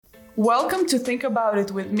Welcome to Think About It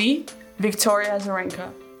with me, Victoria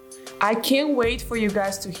Azarenka. I can't wait for you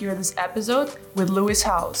guys to hear this episode with Lewis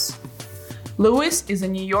House. Lewis is a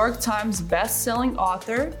New York Times best-selling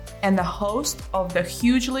author and the host of the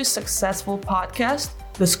hugely successful podcast,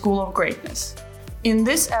 The School of Greatness. In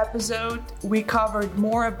this episode, we covered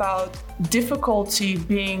more about difficulty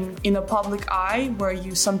being in a public eye where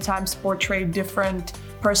you sometimes portray different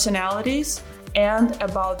personalities, and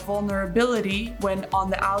about vulnerability when on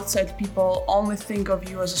the outside people only think of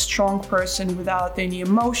you as a strong person without any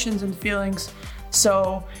emotions and feelings.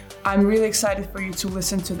 So I'm really excited for you to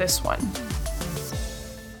listen to this one.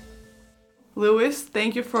 Lewis,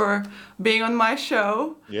 thank you for being on my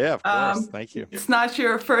show. Yeah, of course. Thank you. It's not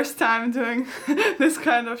your first time doing this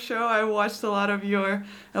kind of show. I watched a lot of your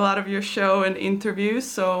show and interviews.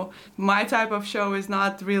 So my type of show is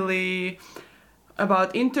not really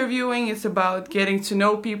about interviewing. It's about getting to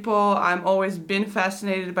know people. I've always been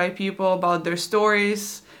fascinated by people, about their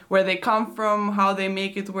stories, where they come from, how they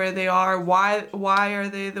make it where they are, why are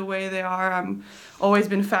they the way they are. I'm always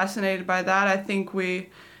been fascinated by that. I think we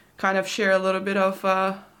kind of share a little bit of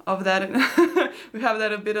that. We have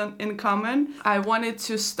that a bit in common. I wanted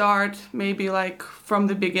to start maybe like from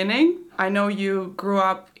the beginning. I know you grew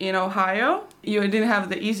up in Ohio. You didn't have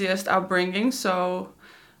the easiest upbringing, so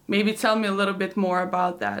maybe tell me a little bit more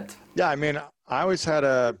about that. Yeah, I mean, I always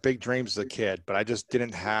had big dreams as a kid, but I just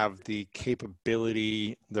didn't have the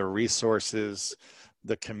capability, the resources,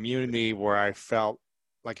 the community where I felt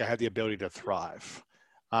like I had the ability to thrive.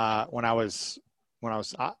 I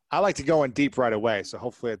like to go in deep right away, so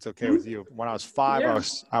hopefully it's okay with you. When I was 5, yeah.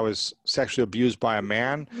 I was sexually abused by a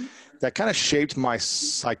man. That kind of shaped my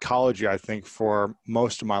psychology, I think, for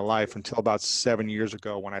most of my life until about 7 years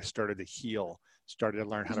ago when I started to heal, started to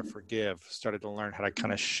learn how to forgive, started to learn how to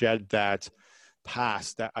kind of shed that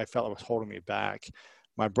past that I felt was holding me back.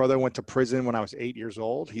 My brother went to prison when I was 8 years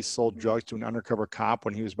old. He sold drugs to an undercover cop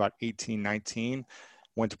when he was about 18, 19,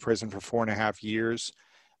 went to prison for 4.5 years.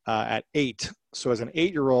 At 8. So as an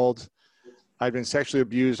 8-year-old, I'd been sexually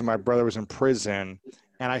abused and my brother was in prison,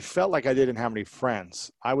 and I felt like I didn't have any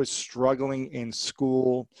friends. I was struggling in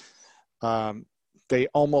school. They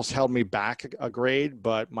almost held me back a grade,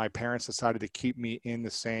 but my parents decided to keep me in the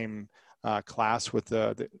same class with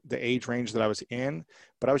the age range that I was in,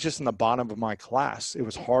 but I was just in the bottom of my class. It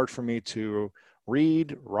was hard for me to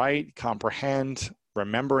read, write, comprehend,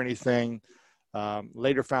 remember anything.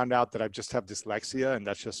 Later found out that I just have dyslexia, and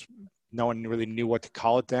that's just, no one really knew what to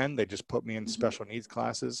call it then. They just put me in special needs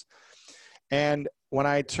classes. And when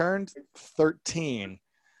I turned 13,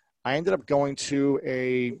 I ended up going to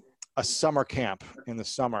a summer camp in the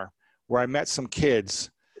summer where I met some kids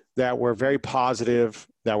that were very positive,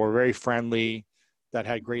 that were very friendly, that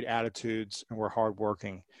had great attitudes and were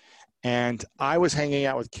hardworking. And I was hanging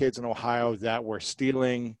out with kids in Ohio that were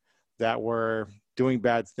stealing, that were doing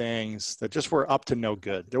bad things, that just were up to no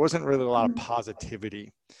good. There wasn't really a lot of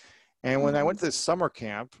positivity. And when I went to this summer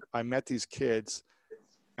camp, I met these kids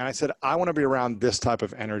and I said, I want to be around this type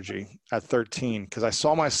of energy at 13, because I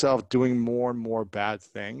saw myself doing more and more bad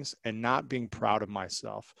things and not being proud of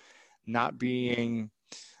myself, not loving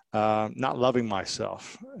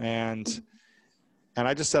myself. And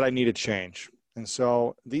I just said I needed change. And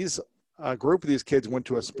so a group of these kids went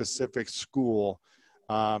to a specific school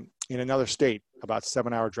in another state, about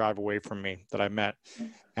 7-hour drive away from me, that I met.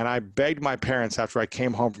 And I begged my parents after I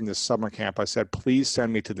came home from this summer camp, I said, please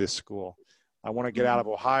send me to this school. I want to get out of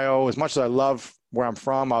Ohio. As much as I love where I'm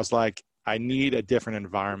from, I was like, I need a different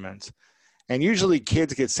environment. And usually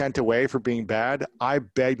kids get sent away for being bad. I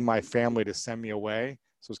begged my family to send me away.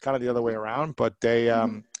 So it's kind of the other way around, but they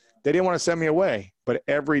didn't want to send me away. But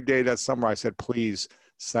every day that summer, I said, please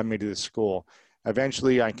send me to this school.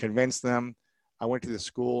 Eventually, I convinced them. I went to the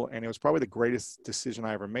school, and it was probably the greatest decision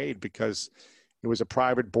I ever made, because it was a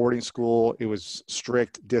private boarding school. It was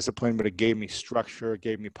strict discipline, but it gave me structure, it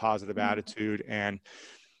gave me positive attitude, and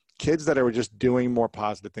kids that were just doing more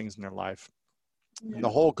positive things in their life. And the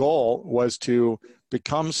whole goal was to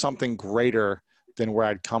become something greater than where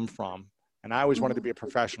I'd come from. And I always wanted to be a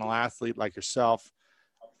professional athlete like yourself,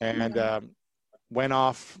 and went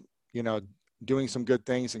off, doing some good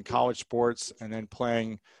things in college sports, and then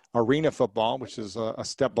playing arena football, which is a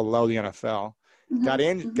step below the NFL. Got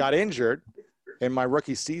injured in my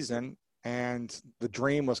rookie season, and the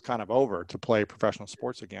dream was kind of over to play professional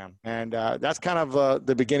sports again. And that's kind of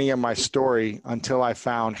the beginning of my story until I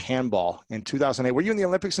found handball in 2008. Were you in the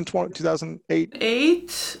Olympics in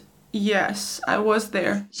 2008? Yes, I was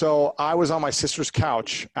there. So I was on my sister's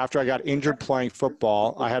couch after I got injured playing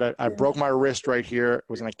football. I broke my wrist right here. It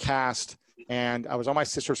was in a cast, and I was on my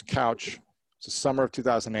sister's couch. It's the summer of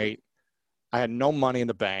 2008. I had no money in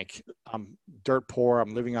the bank. I'm dirt poor.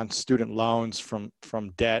 I'm living on student loans from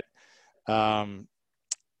debt. And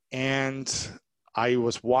I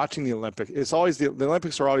was watching the Olympics. It's always the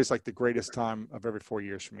Olympics are always like the greatest time of every 4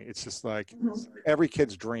 years for me. It's just like every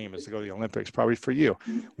kid's dream is to go to the Olympics, probably for you.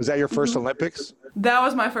 Was that your first Olympics? That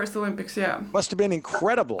was my first Olympics, yeah. Must have been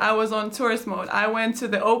incredible. I was on tourist mode. I went to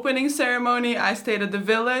the opening ceremony. I stayed at the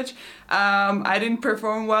village. I didn't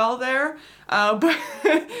perform well there, but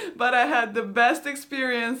I had the best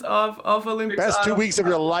experience of Olympics. Best 2 weeks of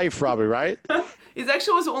your life, probably, right? It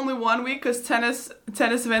actually was only 1 week because tennis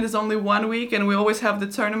event is only 1 week, and we always have the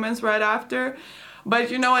tournaments right after.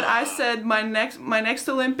 But you know what? I said my next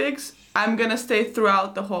Olympics, I'm gonna stay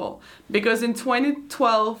throughout the whole, because in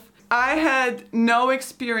 2012 I had no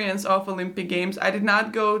experience of Olympic Games. I did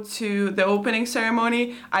not go to the opening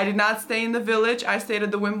ceremony. I did not stay in the village. I stayed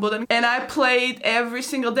at the Wimbledon, and I played every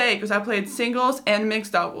single day because I played singles and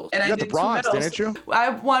mixed doubles. And you got the bronze, didn't you?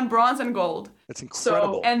 I won bronze and gold. That's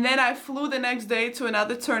incredible. So, and then I flew the next day to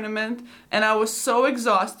another tournament, and I was so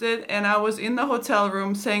exhausted, and I was in the hotel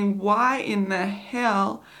room saying, why in the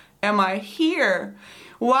hell am I here?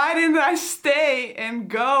 Why didn't I stay and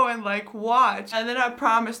go and like watch? And then I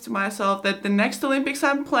promised to myself that the next Olympics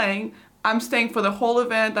I'm playing, I'm staying for the whole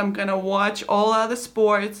event. I'm gonna watch all other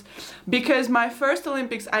sports, because my first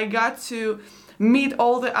Olympics I got to meet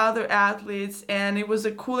all the other athletes, and it was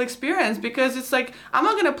a cool experience, because it's like I'm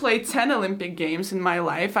not gonna play 10 Olympic Games in my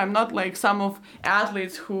life. I'm not like some of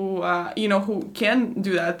athletes who who can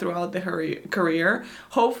do that throughout their career.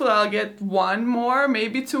 Hopefully I'll get one more,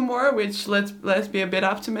 maybe two more, which let's be a bit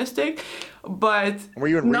optimistic. But were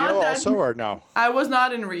you in Rio also, or no? I was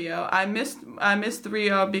not in Rio. I missed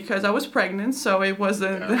Rio because I was pregnant, so it was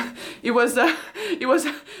it was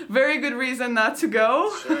a very good reason not to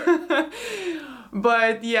go. Sure.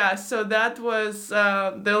 But yeah, so that was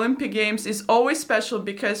the Olympic Games is always special,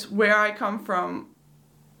 because where I come from,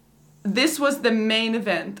 this was the main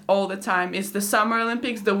event all the time. It's the Summer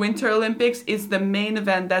Olympics, the Winter Olympics is the main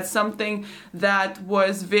event. That's something that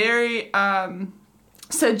was very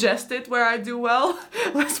suggested where I do well.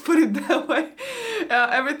 Let's put it that way.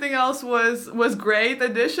 Everything else was great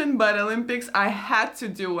addition, but Olympics I had to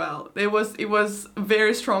do well. It was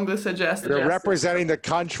very strongly suggested. You're representing the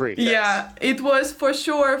country. Yeah, it was for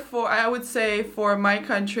sure. I would say for my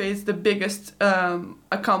country, it's the biggest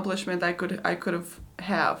accomplishment I could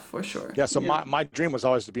have for sure. Yeah, so my dream was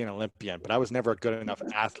always to be an Olympian, but I was never a good enough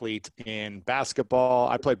athlete in basketball.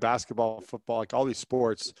 I played basketball, football, like all these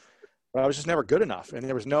sports. But I was just never good enough, and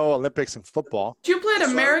there was no Olympics in football. You played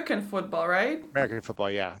American football, right? American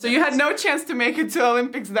football, yeah. So you had no chance to make it to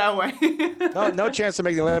Olympics that way. No chance to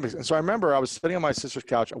make the Olympics. And so I remember I was sitting on my sister's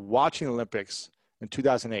couch watching the Olympics in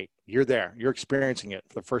 2008. You're there. You're experiencing it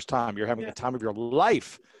for the first time. You're having the time of your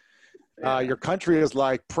life. Your country is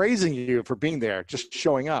like praising you for being there, just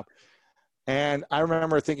showing up. And I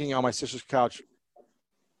remember thinking on my sister's couch,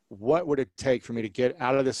 what would it take for me to get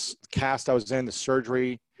out of this cast I was in, the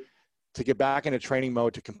surgery, to get back into training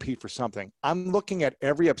mode to compete for something? I'm looking at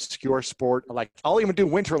every obscure sport. Like, I'll even do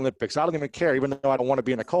Winter Olympics. I don't even care, even though I don't want to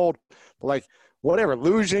be in the cold. But like, whatever,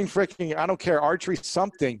 lugeing, freaking, I don't care, archery,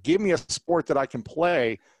 something. Give me a sport that I can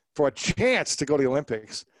play for a chance to go to the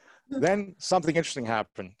Olympics. Then something interesting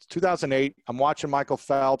happened. 2008, I'm watching Michael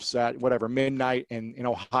Phelps at midnight in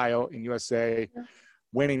Ohio, in USA,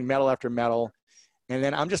 winning medal after medal. And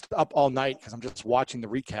then I'm just up all night because I'm just watching the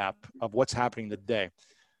recap of what's happening today.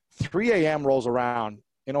 3 a.m. rolls around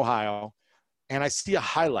in Ohio, and I see a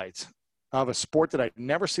highlight of a sport that I'd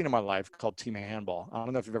never seen in my life called team handball. I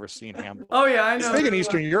don't know if you've ever seen handball. Oh, yeah, I know. It's big in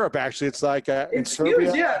Eastern Europe, actually. It's like in Serbia.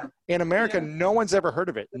 Huge, yeah. In America, no one's ever heard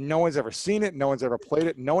of it. No one's ever seen it. No one's ever played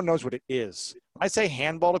it. No one knows what it is. When I say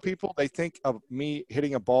handball to people, they think of me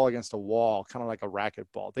hitting a ball against a wall, kind of like a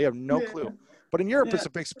racquetball. They have no clue. But in Europe, it's a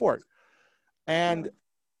big sport. And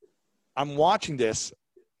I'm watching this,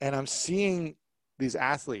 and I'm seeing these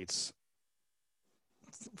athletes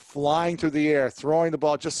flying through the air, throwing the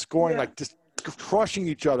ball, just scoring, like just crushing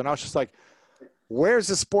each other. And I was just like, where's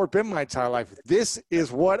this sport been my entire life? This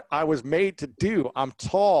is what I was made to do. I'm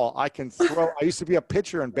tall. I can throw. I used to be a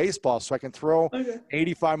pitcher in baseball, so I can throw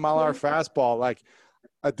 85-mile-an-hour fastball. Like,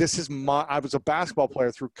 I was a basketball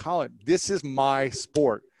player through college. This is my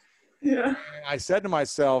sport. Yeah. And I said to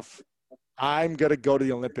myself, I'm going to go to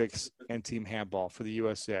the Olympics and team handball for the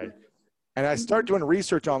USA. And I started doing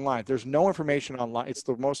research online. There's no information online. It's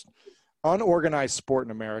the most unorganized sport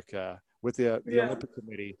in America with the Olympic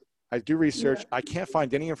Committee. I do research. I can't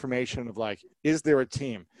find any information of like, is there a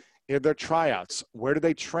team? Are there tryouts? Where do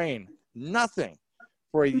they train? Nothing.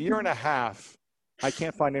 For a year and a half, I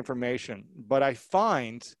can't find information. But I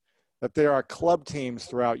find that there are club teams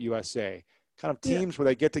throughout USA, kind of teams where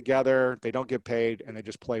they get together, they don't get paid, and they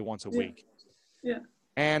just play once a week. Yeah.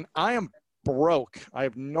 And I am broke. I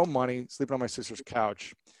have no money, sleeping on my sister's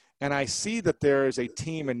couch. And I see that there is a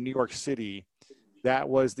team in New York City that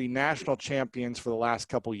was the national champions for the last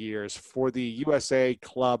couple years for the USA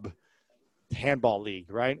Club Handball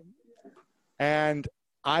League, right? And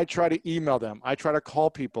I try to email them. I try to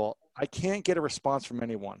call people. I can't get a response from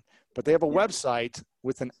anyone. But they have a website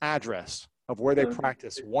with an address of where they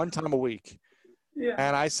practice one time a week. Yeah.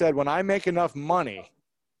 And I said, when I make enough money,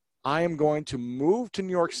 I am going to move to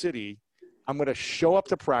New York City. I'm going to show up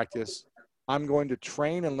to practice. I'm going to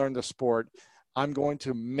train and learn the sport. I'm going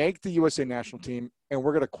to make the USA national team, and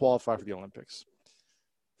we're going to qualify for the Olympics.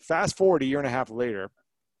 Fast forward a year and a half later,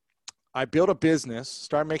 I built a business,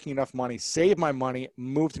 started making enough money, saved my money,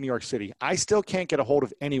 moved to New York City. I still can't get a hold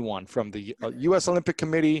of anyone from the U.S. Olympic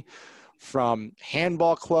Committee, from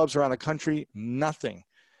handball clubs around the country, nothing.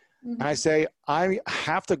 And I say, I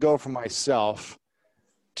have to go for myself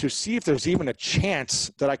to see if there's even a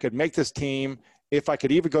chance that I could make this team, if I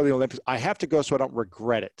could even go to the Olympics. I have to go so I don't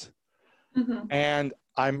regret it. And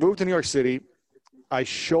I moved to New York City. I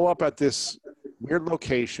show up at this weird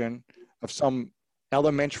location of some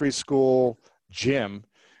elementary school gym,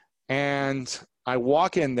 and I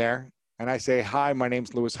walk in there and I say, hi, my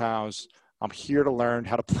name's Lewis Howes. I'm here to learn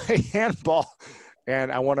how to play handball, and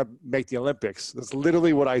I want to make the Olympics. That's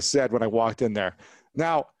literally what I said when I walked in there.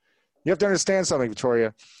 Now, you have to understand something,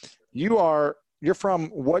 Victoria. You're from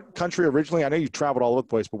what country originally? I know you traveled all over the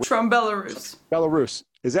place, but from Belarus. Belarus.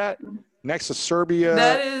 Is that next to Serbia?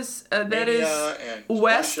 That is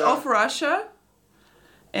west of Russia,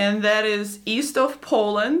 and that is east of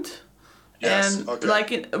Poland. Yes, and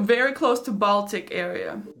okay. Very close to Baltic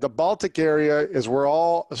area. The Baltic area is where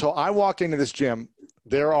so I walk into this gym.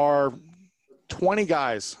 There are 20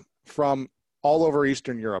 guys from all over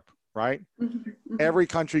Eastern Europe, right? Every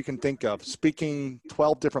country you can think of, speaking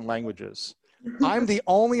 12 different languages. I'm the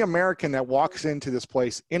only American that walks into this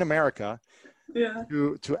place in America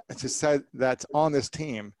to say that's on this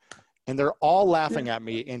team. And they're all laughing at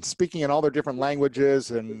me and speaking in all their different languages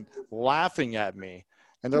and laughing at me.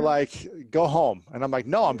 And they're like, go home. And I'm like,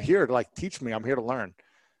 no, I'm here to teach me. I'm here to learn.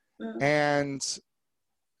 And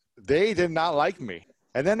they did not like me.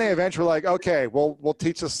 And then they eventually were like, okay, we'll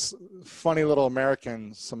teach us funny little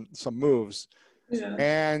Americans some moves. Yeah.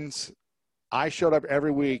 And I showed up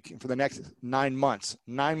every week for the next 9 months.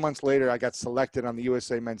 9 months later, I got selected on the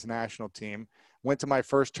USA men's national team. Went to my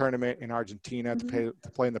first tournament in Argentina to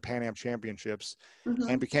play in the Pan Am Championships,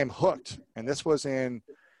 and became hooked. And this was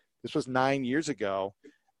 9 years ago.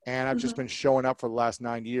 And I've just been showing up for the last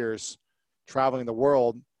 9 years, traveling the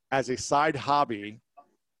world as a side hobby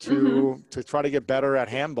to try to get better at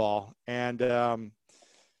handball. And the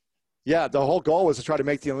whole goal was to try to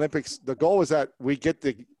make the Olympics. The goal was that we get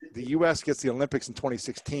the U.S. gets the Olympics in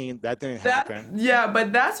 2016. That didn't happen. Yeah,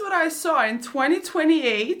 but that's what I saw in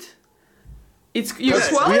 2028. You're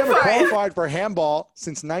qualified. We haven't qualified for handball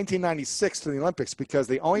since 1996 to the Olympics because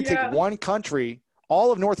they only take one country.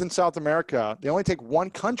 All of North and South America, they only take one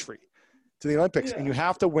country to the Olympics, and you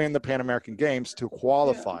have to win the Pan American Games to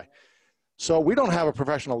qualify. So we don't have a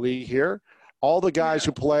professional league here. All the guys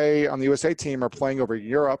who play on the USA team are playing over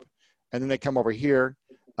Europe, and then they come over here,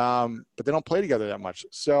 but they don't play together that much.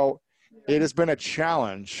 So it has been a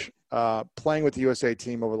challenge playing with the USA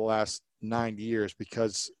team over the last 9 years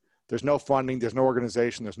because there's no funding, there's no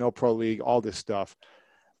organization, there's no pro league, all this stuff.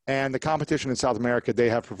 And the competition in South America, they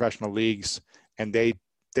have professional leagues, and they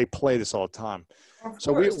play this all the time.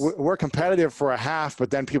 So we're competitive for a half, but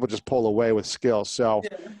then people just pull away with skill. So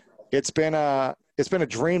it's been a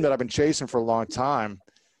dream that I've been chasing for a long time,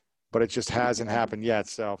 but it just hasn't happened yet.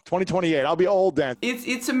 So 2028, I'll be old then.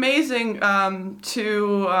 It's amazing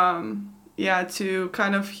to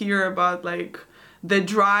kind of hear about the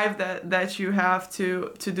drive that you have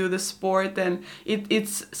to do the sport, and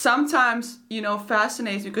it's sometimes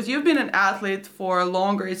fascinates me because you've been an athlete for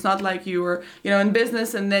longer. It's not like you were in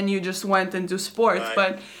business and then you just went into sports. Right.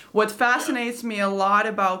 But what fascinates me a lot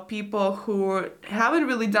about people who haven't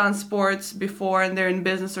really done sports before and they're in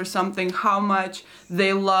business or something, how much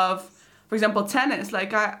they love, for example, tennis.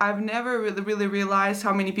 I've never really realized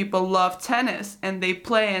how many people love tennis and they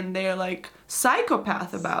play and they're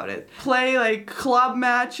psychopath about it. Play club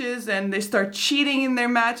matches and they start cheating in their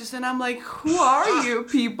matches, and I'm like, who are you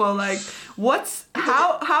people?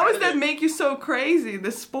 How does that make you so crazy,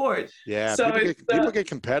 the sport? Yeah, so people get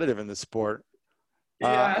competitive in this sport.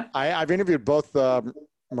 Yeah. I've interviewed both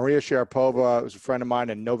Maria Sharapova was a friend of mine,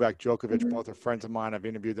 and Novak Djokovic, both are friends of mine. I've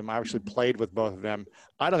interviewed them. I actually played with both of them.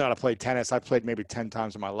 I don't know how to play tennis. I played maybe 10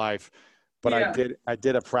 times in my life, but I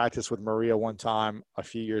did a practice with Maria one time a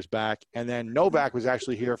few years back. And then Novak was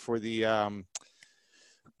actually here for the,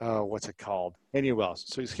 what's it called? Indian Wells.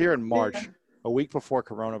 So he's here in March, a week before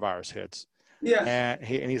coronavirus hits. Yeah. And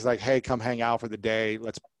he's like, hey, come hang out for the day.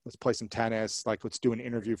 Let's play some tennis. Like, let's do an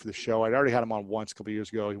interview for the show. I'd already had him on once a couple of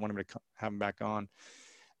years ago. He wanted me to have him back on.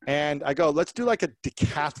 And I go, let's do like a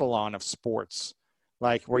decathlon of sports,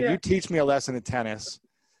 like where you teach me a lesson in tennis.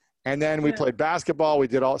 And then we played basketball. We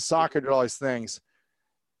did all soccer, did all these things.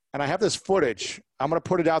 And I have this footage. I'm going to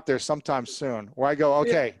put it out there sometime soon where I go,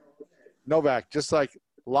 okay, Novak, just like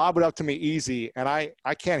lob it up to me easy. And I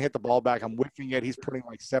can't hit the ball back. I'm whiffing it. He's putting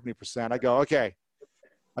like 70%. I go, okay.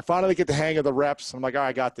 I finally get the hang of the reps. I'm like, all right,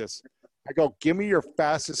 I got this. I go, give me your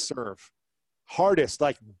fastest serve. Hardest,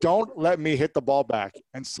 like don't let me hit the ball back.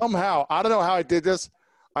 And somehow, I don't know how I did this.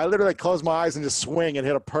 I literally closed my eyes and just swing and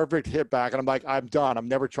hit a perfect hit back. And I'm like, I'm done. I'm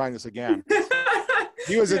never trying this again.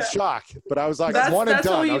 He was in shock, but I was like, one and done. That's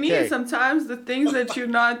all you need sometimes. The things that you're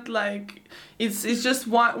not like, it's just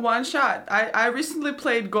one shot. I recently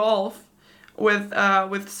played golf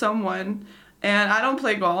with someone, and I don't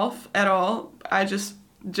play golf at all. I just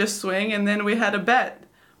swing, and then we had a bet.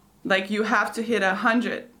 Like you have to hit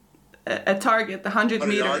 100. A target, the 100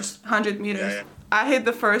 meters. 100 meters. Yeah. I hit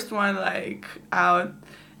the first one like out,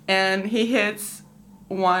 and he hits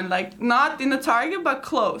one like not in the target but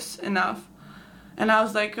close enough. And I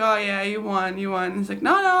was like, oh yeah, you won. He's like,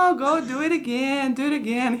 no, go do it again,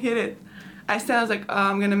 hit it. I was like, oh,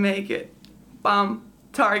 I'm gonna make it.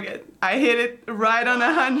 Target. I hit it right on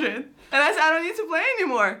 100. And I said, I don't need to play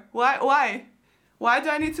anymore. Why? Why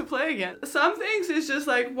do I need to play again? Some things is just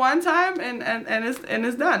like one time and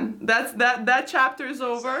it's done. That chapter is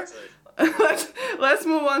over. Let's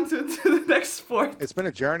move on to the next sport. It's been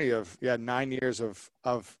a journey of 9 years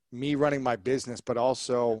of me running my business, but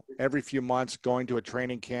also every few months going to a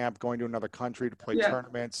training camp, going to another country to play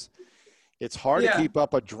tournaments. It's hard to keep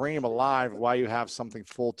up a dream alive while you have something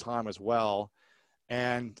full time as well.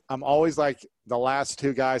 And I'm always like the last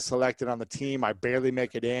two guys selected on the team. I barely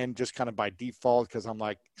make it in just kind of by default because I'm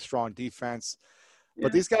like strong defense.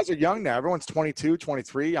 But these guys are young now. Everyone's 22,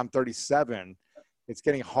 23. I'm 37. It's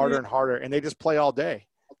getting harder and harder. And they just play all day.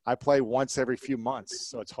 I play once every few months.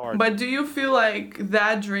 So it's hard. But do you feel like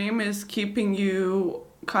that dream is keeping you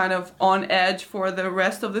kind of on edge for the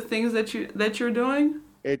rest of the things that you're doing?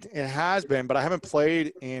 It has been, but I haven't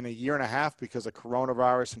played in a year and a half because of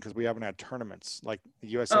coronavirus and because we haven't had tournaments. Like the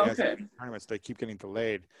USA has tournaments, they keep getting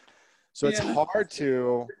delayed. So it's hard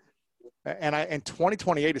to, and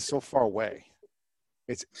 2028 is so far away.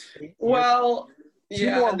 It's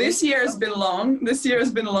this year has been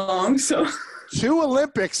long. So 2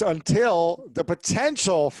 Olympics until the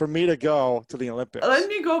potential for me to go to the Olympics. Let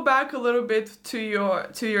me go back a little bit to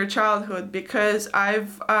your childhood because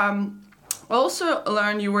I've also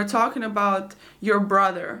learned you were talking about your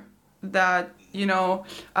brother that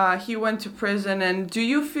he went to prison, and do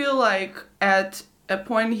you feel like at a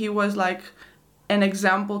point he was like an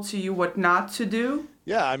example to you what not to do?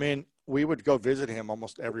 Yeah, I mean, we would go visit him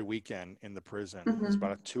almost every weekend in the prison. It's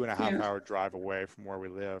about a 2.5 hour drive away from where we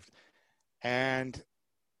lived. And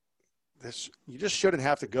you just shouldn't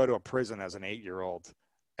have to go to a prison as an 8-year-old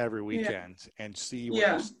every weekend and see what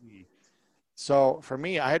you see. So for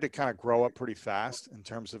me, I had to kind of grow up pretty fast in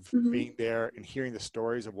terms of being there and hearing the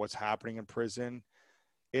stories of what's happening in prison.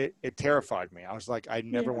 It terrified me. I was like, I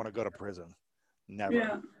never want to go to prison. Never.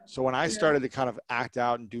 Yeah. So when I started to kind of act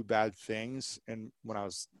out and do bad things, and when I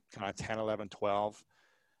was kind of 10, 11, 12,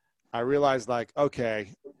 I realized like, okay,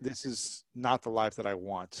 this is not the life that I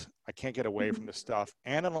want. I can't get away from this stuff.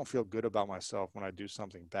 And I don't feel good about myself when I do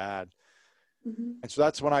something bad. And so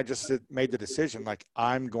that's when I just made the decision, like,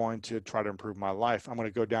 I'm going to try to improve my life. I'm going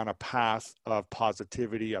to go down a path of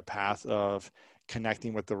positivity, a path of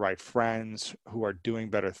connecting with the right friends who are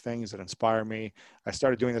doing better things that inspire me. I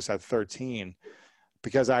started doing this at 13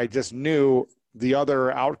 because I just knew the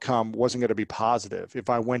other outcome wasn't going to be positive.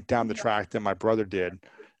 If I went down the track that my brother did,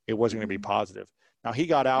 it wasn't going to be positive. Now, he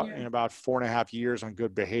got out in about 4.5 years on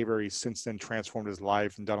good behavior. He's since then transformed his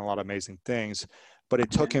life and done a lot of amazing things. But it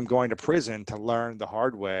took him going to prison to learn the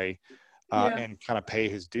hard way and kind of pay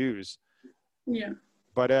his dues. Yeah.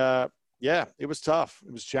 But it was tough.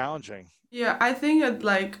 It was challenging. Yeah, I think at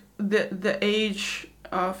like the age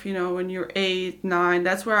of, when you're 8, 9,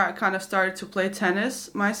 that's where I kind of started to play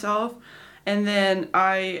tennis myself. And then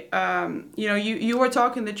I, you were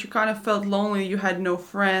talking that you kind of felt lonely. You had no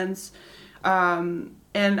friends.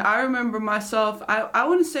 And I remember myself, I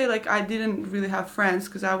wouldn't say like I didn't really have friends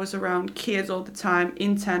because I was around kids all the time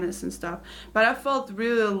in tennis and stuff. But I felt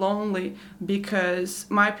really lonely because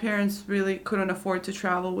my parents really couldn't afford to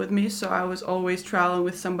travel with me. So I was always traveling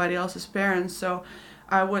with somebody else's parents. So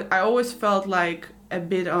I always felt like a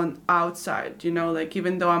bit on outside, you know, like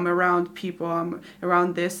even though I'm around people, I'm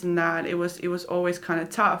around this and that, it was always kind of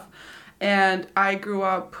tough. And I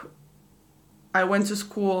went to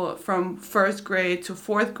school from first grade to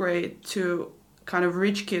fourth grade to kind of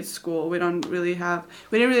rich kids school. We didn't really have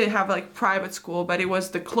like private school, but it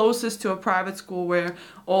was the closest to a private school where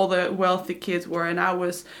all the wealthy kids were. And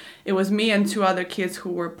it was me and two other kids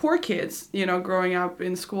who were poor kids, you know, growing up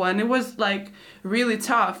in school. And it was like really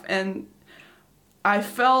tough. And I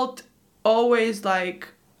felt always like,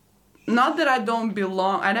 not that I don't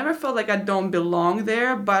belong, I never felt like I don't belong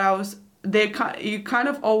there, but you kind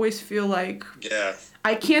of always feel like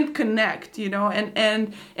I can't connect, you know,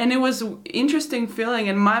 and it was interesting feeling.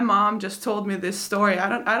 And my mom just told me this story.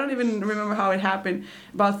 I don't even remember how it happened.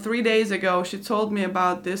 About 3 days ago, she told me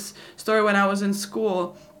about this story when I was in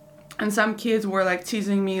school, and some kids were like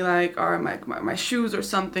teasing me, like, or my shoes or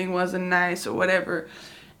something wasn't nice or whatever,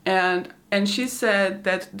 and she said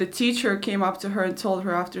that the teacher came up to her and told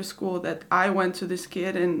her after school that I went to this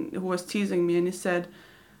kid and who was teasing me, and he said,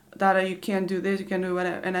 Dada, you can't do this, you can't do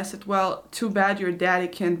whatever. And I said, well, too bad your daddy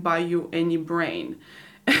can't buy you any brain.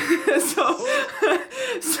 so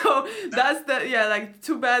that's like,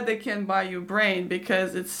 too bad they can't buy you brain,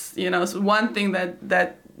 because it's, you know, it's one thing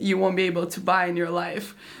that you won't be able to buy in your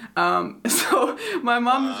life. So my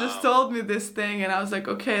mom just told me this thing, and I was like,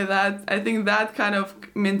 okay, I think that kind of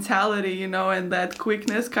mentality, you know, and that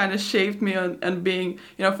quickness kind of shaped me on being,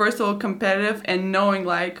 you know, first of all, competitive, and knowing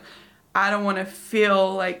like, I don't want to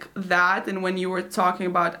feel like that. And when you were talking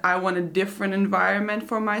about, I want a different environment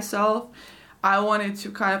for myself, I wanted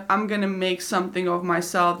to I'm going to make something of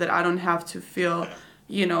myself that I don't have to feel,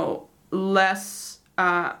 you know, less,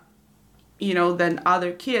 you know, than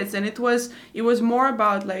other kids. And it was more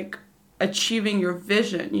about like achieving your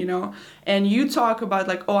vision, you know. And you talk about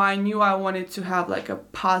like, oh, I knew I wanted to have like a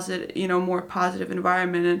positive, you know, more positive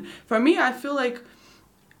environment. And for me, I feel like,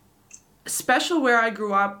 especially where I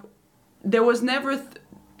grew up, there was never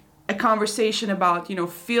a conversation about, you know,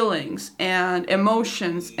 feelings and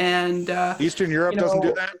emotions and Eastern Europe, you know, doesn't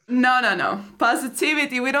do that? No.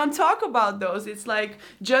 Positivity, we don't talk about those. It's like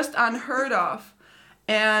just unheard of.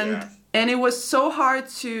 And it was so hard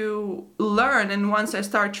to learn. And once I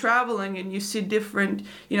start traveling and you see different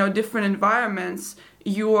environments,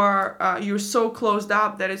 you're so closed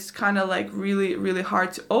up that it's kind of like really, really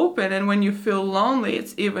hard to open. And when you feel lonely,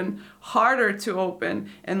 it's even harder to open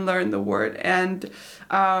and learn the word. And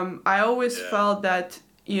I always felt that,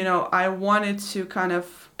 you know, I wanted to kind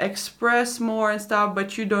of express more and stuff,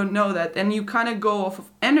 but you don't know that. And you kind of go off of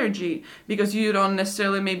energy because you don't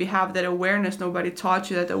necessarily maybe have that awareness. Nobody taught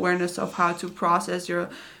you that awareness of how to process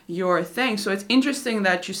your thing. So it's interesting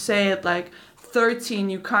that you say at like 13,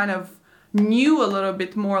 you kind of knew a little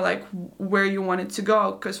bit more like where you wanted to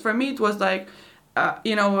go, because for me it was like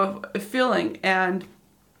you know, a feeling. And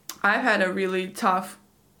I've had a really tough,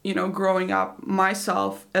 you know, growing up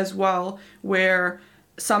myself as well, where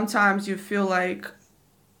sometimes you feel like,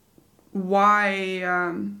 why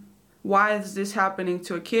is this happening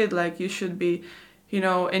to a kid? Like, you should be, you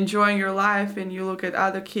know, enjoying your life, and you look at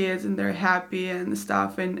other kids and they're happy and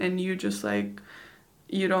stuff, and you just like,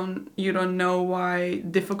 you don't know why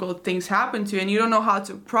difficult things happen to you, and you don't know how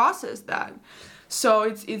to process that. So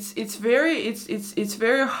it's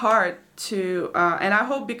very hard to and I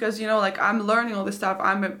hope, because, you know, like, I'm learning all this stuff.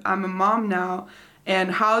 I'm a mom now,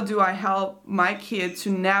 and how do I help my kid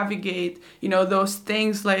to navigate, you know, those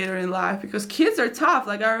things later in life? Because kids are tough.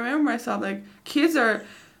 Like, I remember myself, like, kids are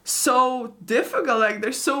so difficult. Like,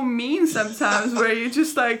 they're so mean sometimes, where you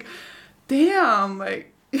just like, damn,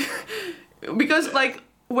 like. Because like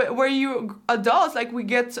where you adults, like, we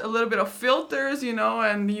get a little bit of filters, you know,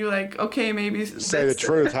 and you like, okay, maybe say the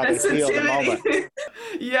truth, how they feel at the moment.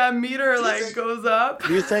 Yeah, meter like goes up.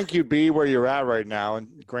 Do you think you'd be where you're at right now in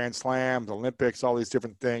Grand Slams, Olympics, all these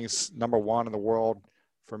different things, number one in the world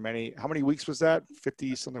for how many weeks was that?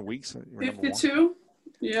 50 something weeks? 52.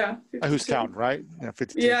 Yeah. 52. Who's counting, right? Yeah,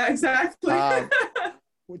 52. Yeah, exactly.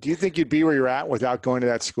 Do you think you'd be where you're at without going to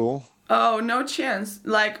that school? Oh, no chance.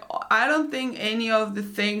 Like, I don't think any of the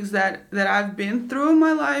things that I've been through in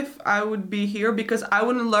my life, I would be here because I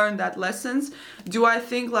wouldn't learn that lessons. Do I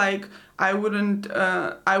think like I wouldn't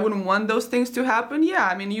want those things to happen? Yeah,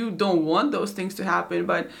 I mean, you don't want those things to happen,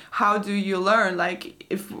 but how do you learn? Like,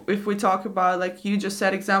 if we talk about, like you just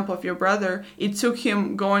said, example of your brother, it took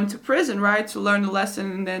him going to prison, right, to learn the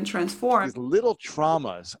lesson and then transform. These little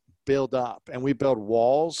traumas build up, and we build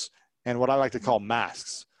walls and what I like to call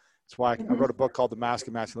masks. That's why I wrote a book called The Mask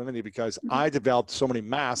of Masculinity, because I developed so many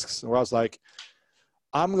masks where I was like,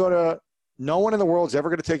 no one in the world is ever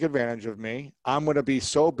going to take advantage of me. I'm going to be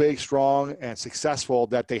so big, strong, and successful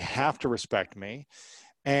that they have to respect me.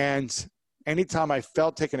 And anytime I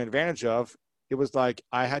felt taken advantage of, it was like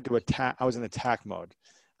I had to attack. I was in attack mode.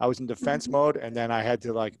 I was in defense mode, and then I had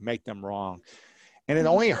to like make them wrong. And it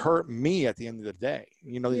only hurt me at the end of the day.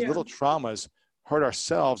 You know, these little traumas hurt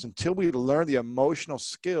ourselves until we learn the emotional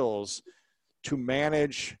skills to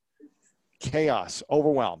manage chaos,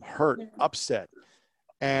 overwhelm, hurt, upset.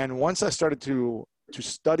 And once I started to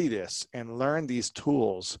study this and learn these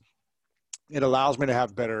tools, it allows me to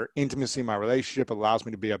have better intimacy in my relationship, allows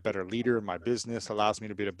me to be a better leader in my business, allows me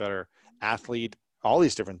to be a better athlete, all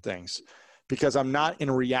these different things, because I'm not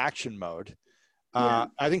in reaction mode. I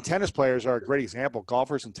think tennis players are a great example,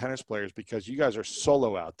 golfers and tennis players, because you guys are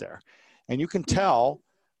solo out there. And you can tell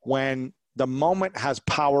when the moment has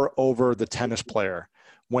power over the tennis player,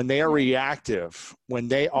 when they are reactive, when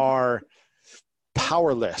they are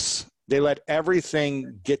powerless, they let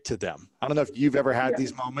everything get to them. I don't know if you've ever had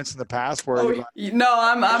these moments in the past where no,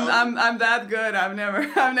 I'm that good. I've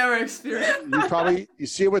never experienced. You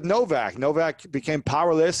see it with Novak. Novak became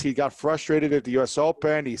powerless. He got frustrated at the US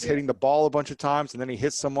Open. He's hitting the ball a bunch of times, and then he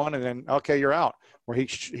hits someone, and then okay, you're out. Where he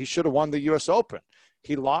should have won the US Open.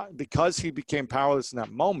 He lost because he became powerless in that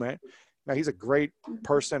moment. Now he's a great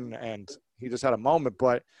person and he just had a moment,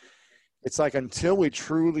 but it's like until we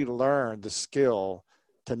truly learn the skill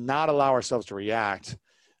to not allow ourselves to react,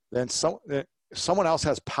 then someone else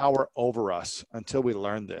has power over us until we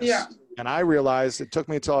learn this. Yeah. And I realized it took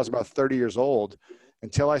me until I was about 30 years old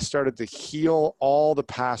until I started to heal all the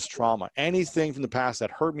past trauma, anything from the past that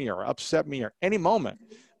hurt me or upset me or any moment,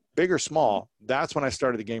 big or small. That's when I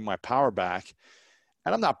started to gain my power back.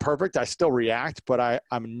 And I'm not perfect. I still react, but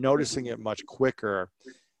I'm noticing it much quicker,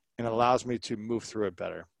 and it allows me to move through it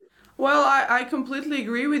better. Well, I completely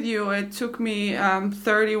agree with you. It took me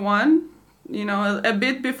 31, you know, a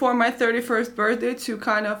bit before my 31st birthday to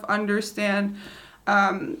kind of understand,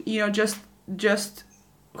 you know, just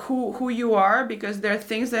who you are, because there are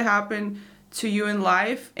things that happen to you in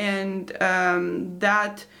life, and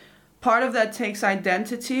that part of that takes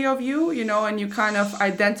identity of you, you know, and you kind of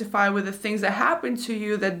identify with the things that happen to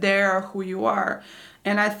you, that they're who you are.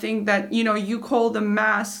 And I think that, you know, you call them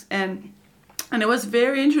masks, and it was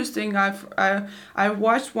very interesting. I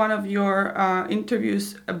watched one of your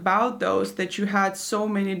interviews about those, that you had so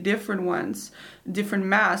many different ones, different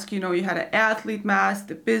masks. You know, you had an athlete mask,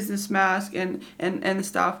 the business mask, and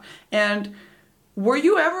stuff. And were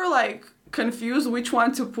you ever like confused which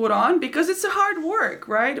one to put on? Because it's a hard work,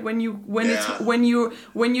 right? When you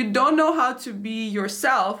don't know how to be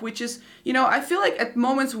yourself, which is, you know, I feel like at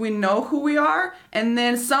moments we know who we are, and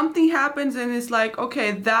then something happens and it's like,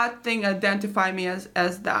 okay, that thing identify me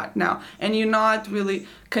as that now, and you're not really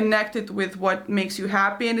connected with what makes you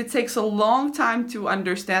happy, and it takes a long time to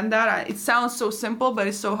understand that. It sounds so simple, but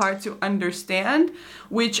it's so hard to understand,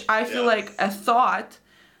 which I feel like a thought,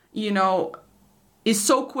 you know, is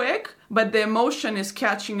so quick, but the emotion is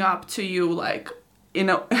catching up to you like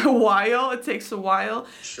in a while. It takes a while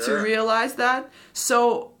to realize that.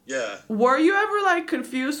 So were you ever like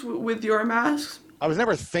confused with your masks? I was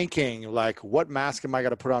never thinking like, what mask am I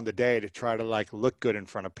going to put on today to try to like look good in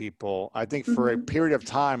front of people? I think for a period of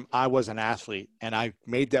time, I was an athlete and I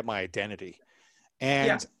made that my identity.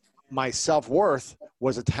 And my self-worth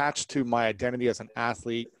was attached to my identity as an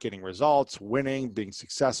athlete, getting results, winning, being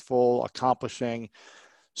successful, accomplishing.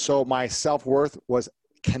 So my self-worth was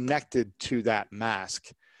connected to that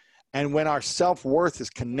mask. And when our self-worth is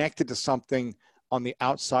connected to something on the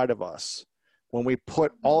outside of us, when we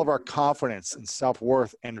put all of our confidence and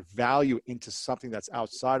self-worth and value into something that's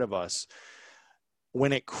outside of us,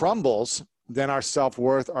 when it crumbles, then our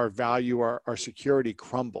self-worth, our value, our security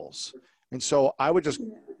crumbles. And so I would just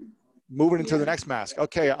move it into the next mask.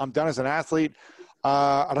 Okay, I'm done as an athlete.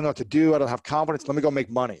 I don't know what to do. I don't have confidence. Let me go make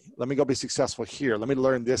money. Let me go be successful here. Let me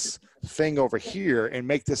learn this thing over here and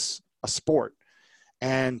make this a sport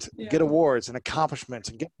and get awards and accomplishments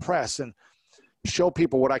and get press and show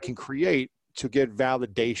people what I can create to get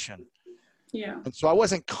validation. Yeah. And so I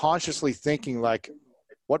wasn't consciously thinking like,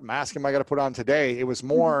 what mask am I going to put on today? It was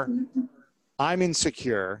more, I'm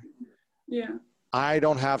insecure. Yeah. I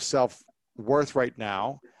don't have self-worth right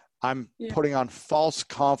now. I'm putting on false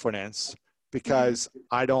confidence because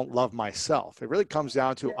I don't love myself. It really comes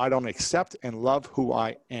down to I don't accept and love who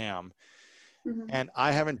I am. And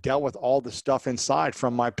I haven't dealt with all the stuff inside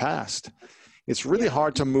from my past. It's really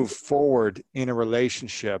hard to move forward in a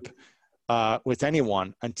relationship with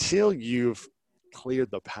anyone until you've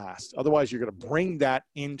cleared the past. Otherwise, you're going to bring that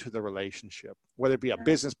into the relationship, whether it be a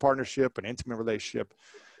business partnership, an intimate relationship.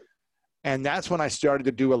 And that's when I started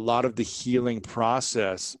to do a lot of the healing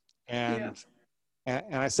process. And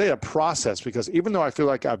I say a process because even though I feel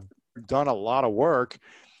like I've done a lot of work,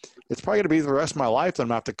 it's probably going to be the rest of my life that I'm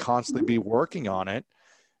going to have to constantly be working on it.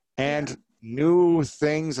 And new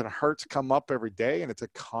things and hurts come up every day, and it's a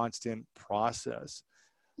constant process.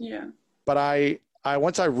 Yeah. But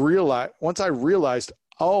once I realized,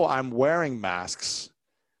 oh, I'm wearing masks,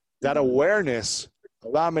 that awareness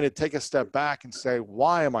allowed me to take a step back and say,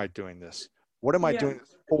 why am I doing this? What am I doing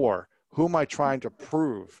this for? Who am I trying to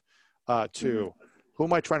prove to? Who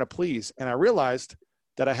am I trying to please? And I realized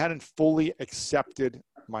that I hadn't fully accepted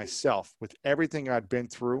myself with everything I'd been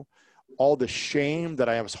through, all the shame that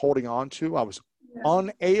I was holding on to. I was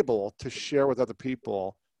unable to share with other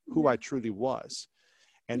people who I truly was.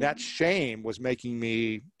 And that shame was making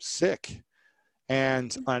me sick.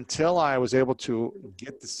 And until I was able to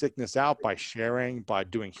get the sickness out by sharing, by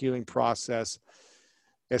doing healing process,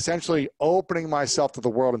 essentially opening myself to the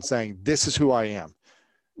world and saying, this is who I am.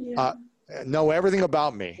 Know everything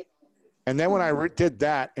about me. And then when I did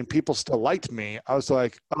that and people still liked me, I was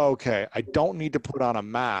like, oh, okay, I don't need to put on a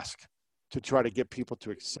mask to try to get people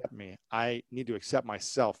to accept me. I need to accept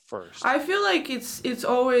myself first. I feel like it's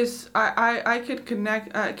always, I could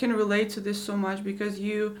connect, I can relate to this so much because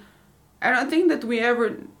I don't think that we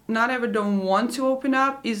not ever don't want to open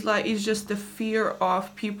up. It's just the fear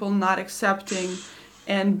of people not accepting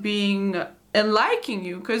and being and liking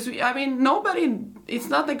you. Because I mean, it's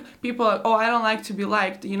not like people are, oh, I don't like to be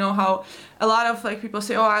liked. You know how a lot of like people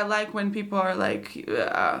say, oh, I like when people are like,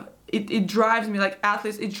 it drives me, like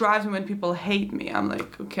athletes, it drives me when people hate me. I'm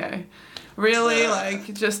like, okay, really?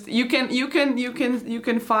 Like just you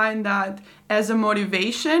can find that as a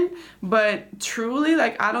motivation, but truly,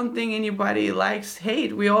 like I don't think anybody likes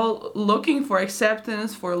hate. We all looking for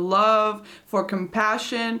acceptance, for love, for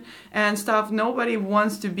compassion and stuff. Nobody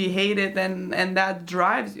wants to be hated, and that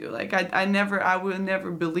drives you. Like I would never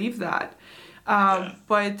believe that.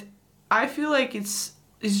 But I feel like it's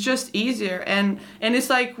just easier, and it's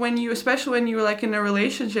like especially when you're like in a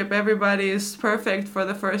relationship, everybody is perfect for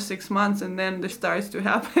the first 6 months, and then this starts to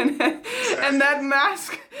happen, and that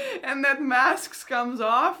mask comes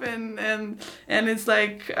off, and it's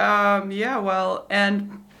like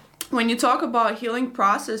and when you talk about healing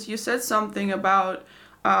process, you said something about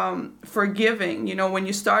forgiving, when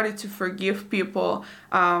you started to forgive people,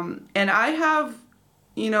 and I have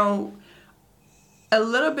a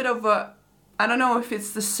little bit of I don't know if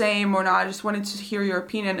it's the same or not. I just wanted to hear your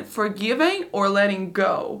opinion. Forgiving or letting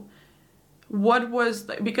go?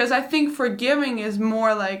 Because I think forgiving is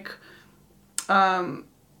more like, I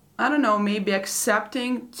don't know, maybe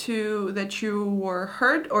accepting that you were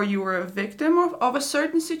hurt or you were a victim of a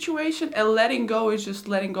certain situation, and letting go is just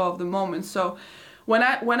letting go of the moment. So when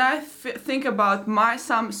I think about my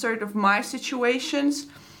situations,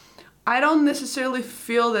 I don't necessarily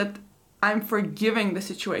feel that I'm forgiving the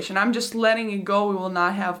situation. I'm just letting it go. It will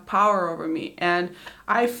not have power over me. And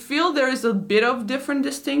I feel there is a bit of different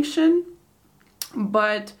distinction,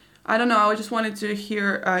 but I don't know. I just wanted to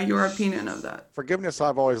hear your opinion of that. Forgiveness,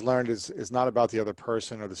 I've always learned, is not about the other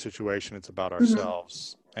person or the situation. It's about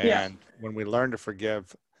ourselves. And when we learn to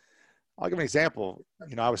forgive, I'll give an example.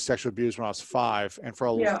 I was sexually abused when I was 5. And for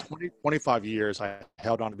 25 years, I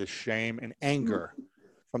held on to this shame and anger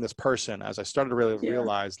from this person as I started to really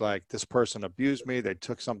realize, like, this person abused me. They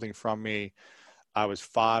took something from me. I was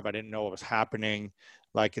 5. I didn't know what was happening.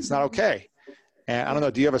 Like, it's not okay. And I don't know,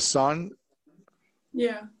 do you have a son?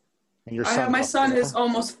 Yeah. And your son? My son is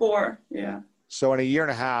almost 4. Yeah. So in a year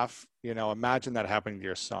and a half, imagine that happening to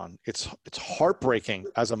your son. It's heartbreaking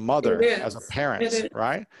as a mother, as a parent,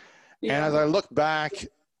 right? Yeah. And as I look back,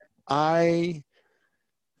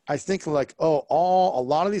 I think like, a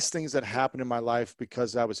lot of these things that happened in my life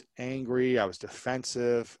because I was angry, I was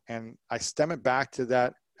defensive, and I stem it back to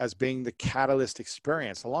that as being the catalyst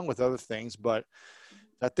experience along with other things. But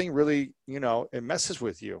that thing really, it messes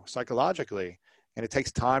with you psychologically, and it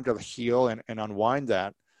takes time to heal and unwind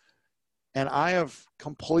that. And I have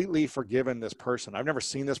completely forgiven this person. I've never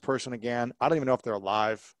seen this person again. I don't even know if they're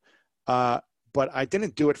alive. but I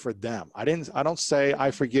didn't do it for them. I don't say,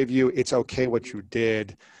 I forgive you, it's okay what you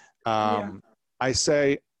did. I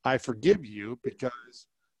say, I forgive you because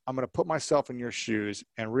I'm going to put myself in your shoes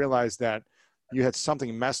and realize that you had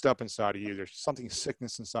something messed up inside of you. There's something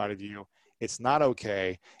sickness inside of you. It's not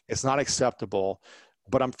okay. It's not acceptable,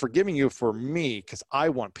 but I'm forgiving you for me because I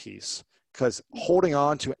want peace, because holding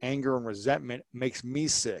on to anger and resentment makes me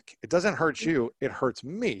sick. It doesn't hurt you. It hurts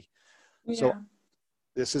me. Yeah. So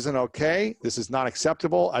this isn't okay. This is not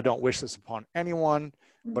acceptable. I don't wish this upon anyone,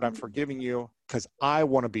 but I'm forgiving you because I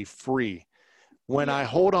want to be free. When I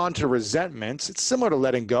hold on to resentments, it's similar to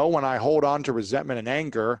letting go. When I hold on to resentment and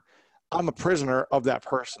anger, I'm a prisoner of that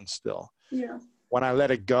person still. Yeah. When I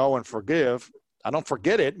let it go and forgive, I don't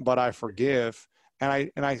forget it, but I forgive.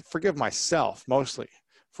 And I forgive myself mostly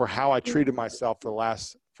for how I treated myself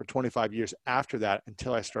for 25 years after that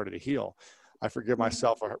until I started to heal. I forgive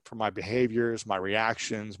myself for my behaviors, my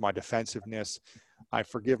reactions, my defensiveness. I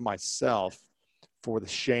forgive myself for the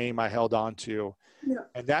shame I held on to. Yeah.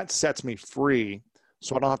 And that sets me free,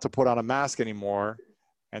 so I don't have to put on a mask anymore.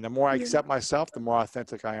 And the more I accept myself, the more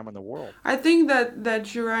authentic I am in the world. I think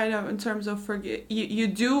that you're right in terms of you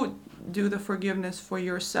do the forgiveness for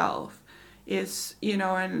yourself. Is, you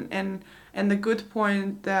know, and the good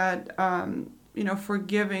point that, you know,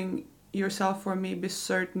 forgiving yourself for maybe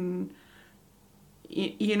certain,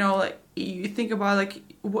 you know, like you think about like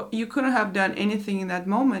what you couldn't have done anything in that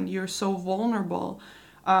moment. You're so vulnerable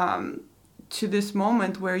to this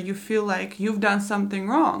moment where you feel like you've done something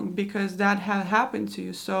wrong because that had happened to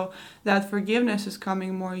you. So that forgiveness is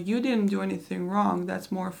coming more. You didn't do anything wrong.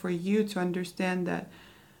 That's more for you to understand that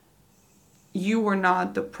you were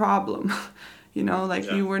not the problem. You know,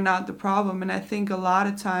 like you were not the problem. And I think a lot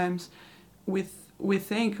of times we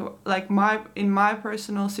think like in my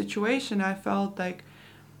personal situation, I felt like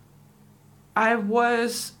I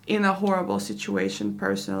was in a horrible situation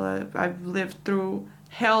personally. I've lived through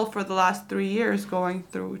hell for the last 3 years, going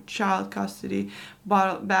through child custody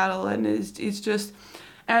battle, and it's just,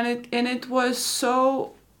 and it was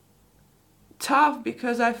so tough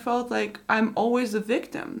because I felt like I'm always a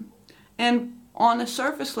victim. And on a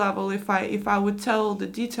surface level, if I would tell the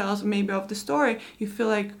details maybe of the story, you feel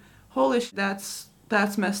like, holy shit,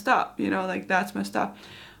 that's messed up, you know, like that's messed up.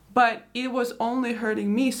 But it was only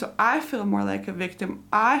hurting me, so I feel more like a victim.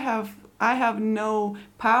 I have no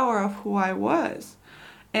power of who I was.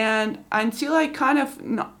 And until I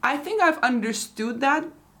I think I've understood that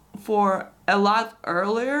for a lot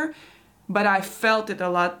earlier, but I felt it a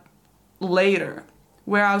lot later,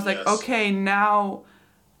 where I was like, okay, now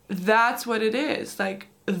that's what it is. Like,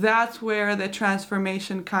 that's where the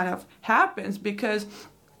transformation kind of happens, because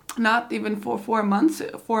not even for 4 months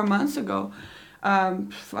ago,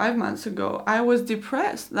 5 months ago, I was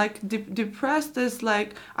depressed. Like, depressed is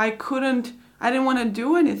like, I didn't want to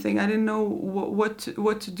do anything. I didn't know what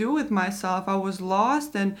to do with myself. I was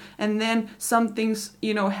lost, and then some things,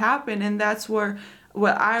 you know, happened, and that's where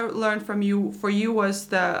what I learned from you. For you was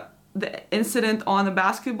the incident on the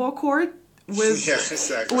basketball court with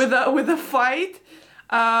with a fight.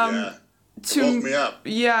 Woke me up.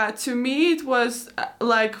 Yeah, to me it was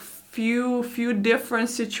like few different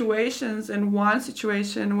situations, and one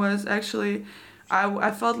situation was actually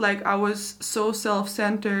I felt like I was so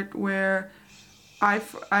self-centered where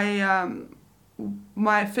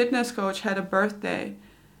my fitness coach had a birthday,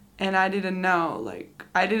 and I didn't know. Like,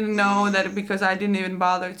 I didn't know that because I didn't even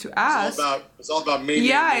bother to ask. It's all about me.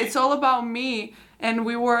 Yeah, it's all about me. And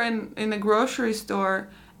we were in the grocery store,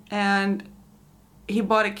 and he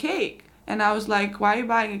bought a cake. And I was like, why are you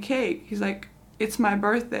buying a cake? He's like, it's my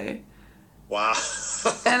birthday. Wow.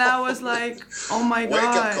 And I was like, oh my God. Wake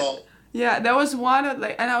up call. Yeah, that was one of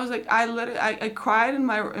and I was like, I cried in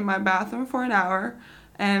my bathroom for an hour,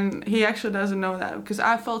 and he actually doesn't know that because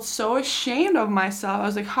I felt so ashamed of myself. I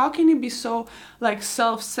was like, how can you be so like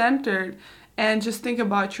self-centered and just think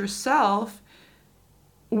about yourself,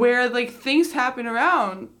 where like things happen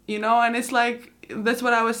around, you know, and it's like, that's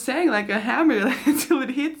what I was saying, like a hammer, like, until it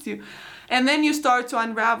hits you. And then you start to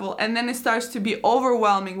unravel, and then it starts to be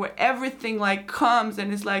overwhelming, where everything like comes,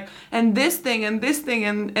 and it's like, and this thing and this thing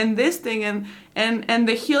and this thing, and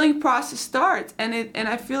the healing process starts, and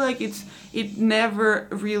I feel like it never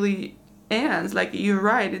really ends. Like, you're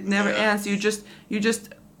right, it never ends. You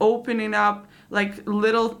just opening up like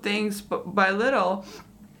little things by little,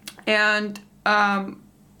 and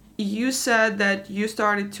you said that you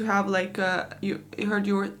started to have like you heard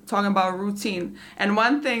you were talking about routine, and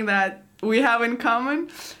one thing that we have in common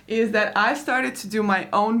is that I started to do my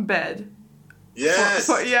own bed Yes.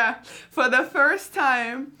 For the first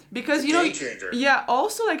time, because Game changer.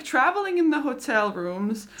 also like traveling in the hotel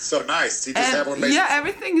rooms. So nice. You just And have one amazing.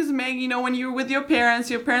 everything is made, when you're with your parents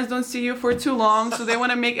don't see you for too long, so they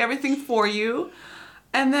want to make everything for you.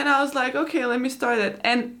 And then I was like, okay, let me start it.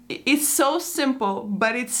 And it's so simple,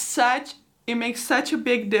 but it makes such a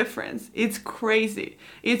big difference. It's crazy.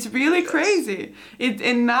 It's really crazy.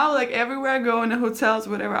 And now, like, everywhere I go in the hotels,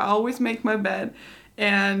 whatever, I always make my bed.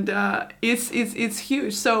 And it's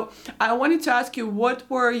huge. So I wanted to ask you, what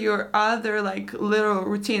were your other, like, little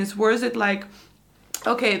routines? Was it like,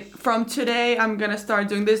 okay, from today I'm gonna start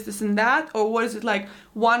doing this and that, or was it like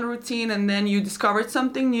one routine and then you discovered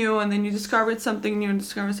something new, and then you discovered something new and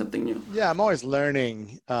discovered something new? Yeah, I'm always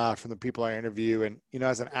learning from the people I interview. And,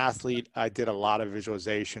 as an athlete, I did a lot of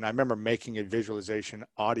visualization. I remember making a visualization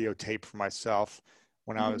audio tape for myself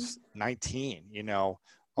when I was 19,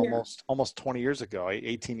 almost 20 years ago,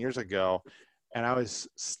 18 years ago. And I was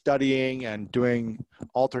studying and doing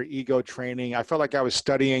alter ego training. I felt like I was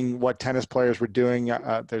studying what tennis players were doing.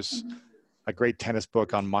 There's a great tennis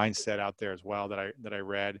book on mindset out there as well that I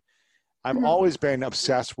read. I've always been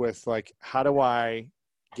obsessed with, like, how do I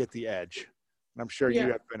get the edge? And I'm sure you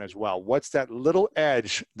have been as well. What's that little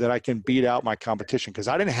edge that I can beat out my competition? Because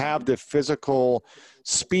I didn't have the physical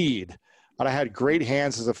speed, but I had great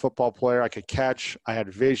hands as a football player. I could catch, I had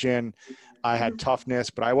vision, I had toughness,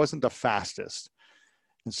 but I wasn't the fastest.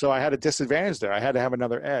 And so I had a disadvantage there. I had to have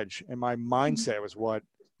another edge. And my mindset was what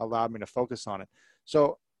allowed me to focus on it.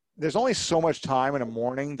 So there's only so much time in a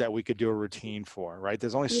morning that we could do a routine for, right?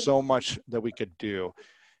 There's only so much that we could do.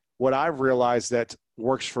 What I've realized that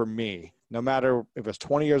works for me, no matter if it's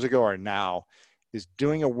 20 years ago or now, is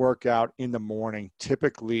doing a workout in the morning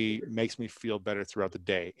typically makes me feel better throughout the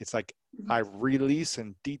day. It's like I release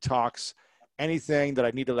and detox anything that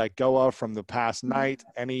I need to let go of from the past night,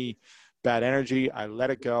 any bad energy, I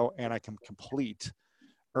let it go, and I can complete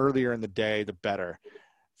earlier in the day, the better.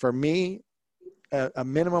 For me, a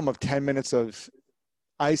minimum of 10 minutes of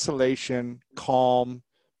isolation, calm,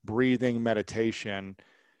 breathing, meditation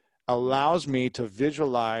allows me to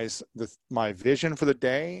visualize my vision for the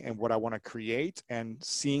day and what I want to create, and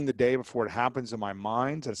seeing the day before it happens in my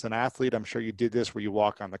mind. As an athlete, I'm sure you did this where you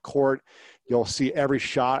walk on the court. You'll see every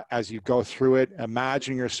shot as you go through it.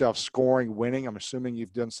 Imagine yourself scoring, winning. I'm assuming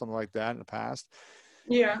you've done something like that in the past.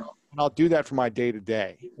 Yeah. And I'll do that for my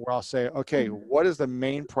day-to-day, where I'll say, okay, what is the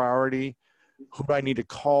main priority? Who do I need to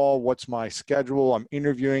call? What's my schedule? I'm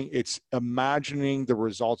interviewing. It's imagining the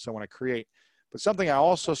results I want to create. But something I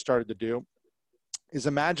also started to do is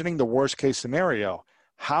imagining the worst case scenario.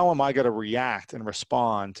 How am I going to react and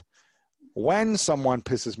respond when someone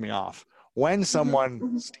pisses me off, when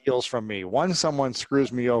someone steals from me, when someone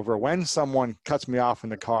screws me over, when someone cuts me off in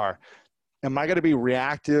the car? Am I going to be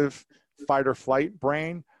reactive, fight or flight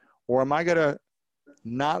brain, or am I going to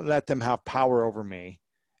not let them have power over me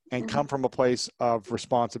and come from a place of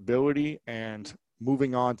responsibility and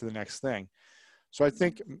moving on to the next thing? So I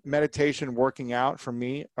think meditation, working out for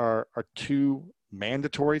me are two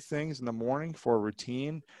mandatory things in the morning for a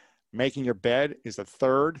routine. Making your bed is a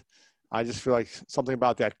third. I just feel like something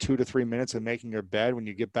about that 2 to 3 minutes of making your bed when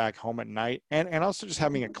you get back home at night, and also just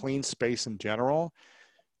having a clean space in general.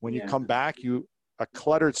 When you come back, a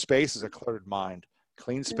cluttered space is a cluttered mind.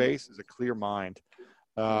 Clean space is a clear mind.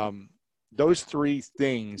 Those three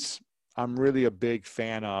things I'm really a big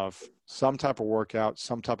fan of. Some type of workout,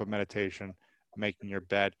 some type of meditation, making your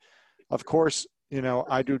bed. Of course,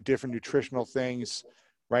 I do different nutritional things.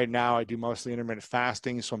 Right now, I do mostly intermittent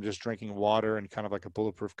fasting, so I'm just drinking water and kind of like a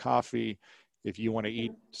bulletproof coffee. If you want to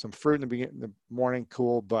eat some fruit in the morning,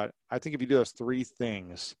 cool. But I think if you do those three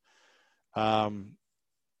things,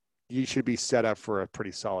 you should be set up for a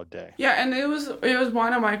pretty solid day. Yeah, and it was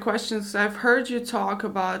one of my questions. I've heard you talk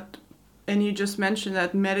about, and you just mentioned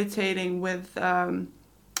that meditating with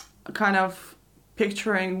kind of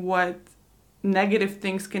picturing what negative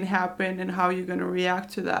things can happen and how you're going to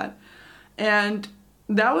react to that. And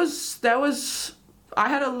that was I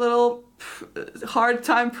had a little hard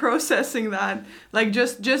time processing that, like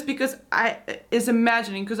just because I is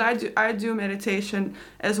imagining, because I do meditation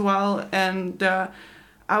as well, and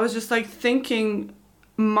I was just like thinking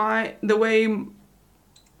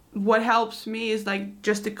what helps me is like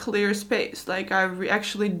just a clear space. Like I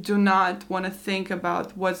actually do not want to think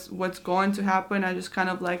about what's going to happen. I just kind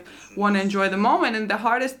of like want to enjoy the moment. And the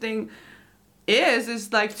hardest thing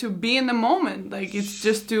is like to be in the moment. Like it's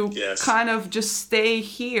just to kind of just stay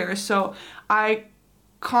here. So I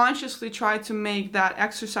consciously try to make that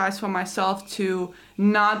exercise for myself to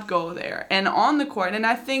not go there and on the court. And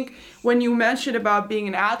I think when you mentioned about being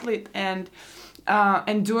an athlete and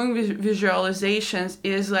and doing visualizations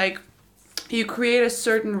is like you create a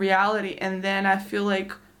certain reality, and then I feel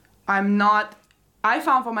like I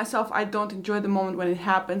found for myself I don't enjoy the moment when it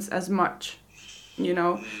happens as much,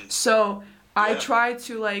 so I try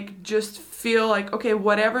to like just feel like, okay,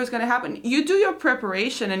 whatever is going to happen, you do your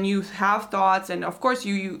preparation and you have thoughts, and of course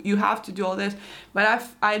you have to do all this, but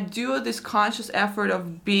I do this conscious effort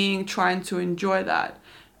of trying to enjoy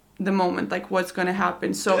the moment, like what's going to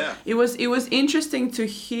happen. So it was interesting to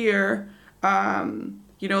hear the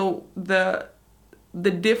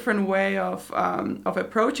different way of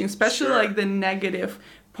approaching, especially like the negative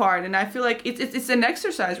part. And I feel like it's an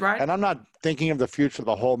exercise, right? And I'm not thinking of the future of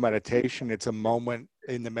the whole meditation. It's a moment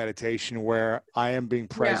in the meditation where I am being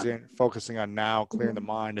present, focusing on now, clearing the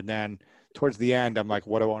mind. And then towards the end, I'm like,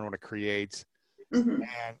 what do I want to create? And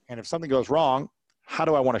if something goes wrong, how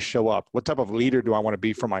do I want to show up? What type of leader do I want to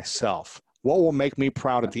be for myself? What will make me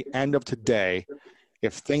proud at the end of today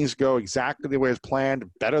if things go exactly the way as planned,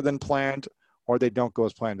 better than planned, or they don't go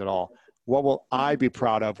as planned at all? What will I be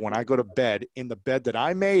proud of when I go to bed in the bed that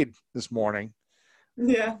I made this morning?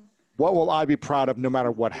 Yeah. What will I be proud of no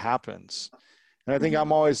matter what happens? And I think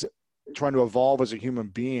I'm always trying to evolve as a human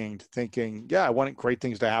being, to thinking, I want great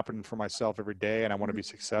things to happen for myself every day, and I want to be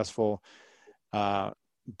successful.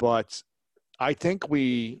 But I think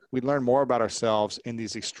we learn more about ourselves in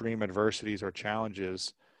these extreme adversities or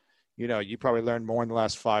challenges. You probably learned more in the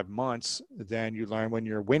last 5 months than you learn when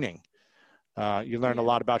you're winning. You learn a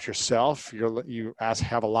lot about yourself. You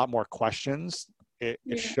have a lot more questions. It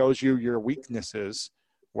shows you your weaknesses,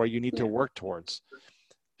 where you need to work towards.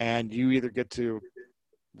 And you either get to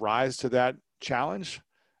rise to that challenge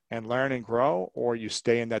and learn and grow, or you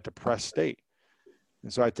stay in that depressed state.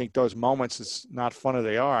 And so I think those moments, as not fun as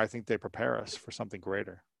they are, I think they prepare us for something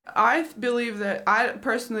greater. I believe that I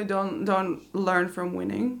personally don't learn from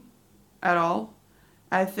winning at all.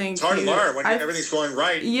 I think it's hard to learn when everything's going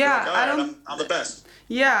right. Yeah, like, right, I'm the best.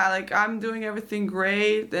 Yeah, like I'm doing everything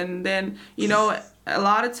great, and then a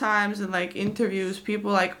lot of times in like interviews,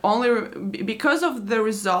 people like only because of the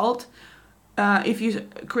result. If you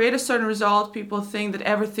create a certain result, people think that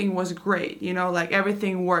everything was great. Like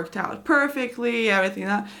everything worked out perfectly, everything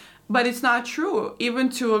that. But it's not true. Even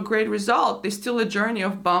to a great result, there's still a journey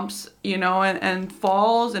of bumps, and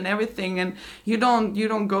falls and everything. And you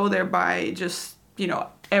don't go there by just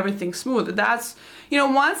everything smooth. That's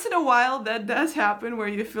once in a while that does happen, where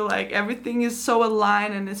you feel like everything is so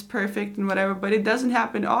aligned and it's perfect and whatever, but it doesn't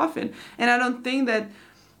happen often. And I don't think that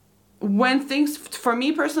for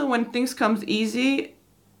me personally, when things comes easy,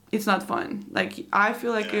 it's not fun. Like I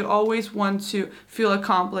feel like you always want to feel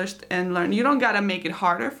accomplished and learn. You don't gotta make it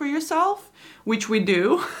harder for yourself, which we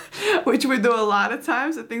do a lot of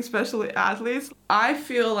times. I think especially athletes. I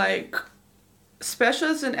feel like, especially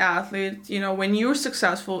as an athlete, when you're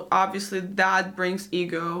successful, obviously that brings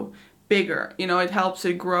ego bigger. It helps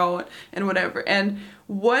it grow and whatever. And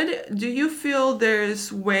what do you feel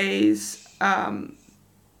there's ways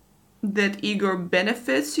that ego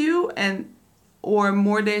benefits you, or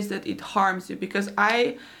more days that it harms you? Because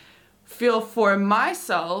I feel for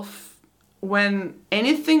myself, when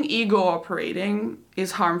anything ego operating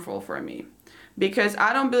is harmful for me, because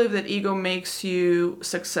I don't believe that ego makes you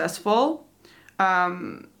successful.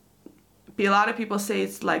 A lot of people say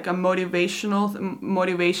it's like a motivation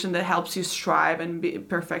that helps you strive and be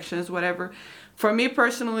perfectionist, whatever. For me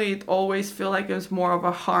personally, it always feel like it was more of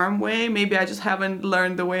a harm way. Maybe I just haven't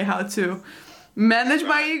learned the way how to manage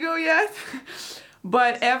my ego yet.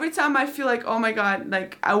 But every time I feel like, oh my God,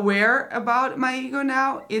 like aware about my ego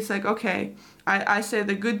now, it's like, okay, I say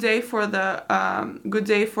the good day for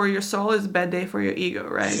your soul is a bad day for your ego,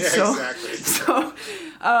 right? Yeah, exactly.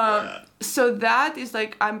 So that is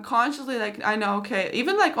like, I'm consciously like, I know, okay,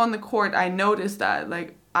 even like on the court, I noticed that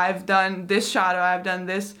like I've done this shot, or I've done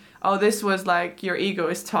this. Oh, this was like your ego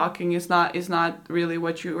is talking. It's not really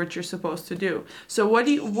what you're supposed to do. So what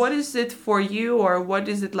is it for you, or what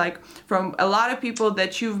is it like from a lot of people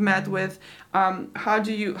that you've met with? How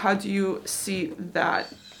do you see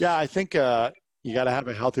that? Yeah, I think you got to have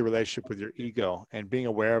a healthy relationship with your ego, and being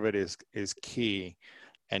aware of it is key,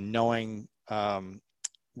 and knowing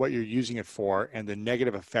what you're using it for and the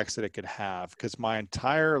negative effects that it could have. Because my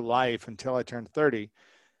entire life until I turned 30,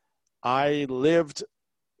 I lived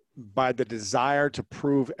by the desire to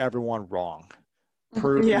prove everyone wrong.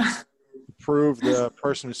 Prove the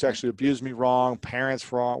person who sexually abused me wrong,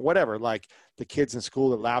 parents wrong, whatever. Like the kids in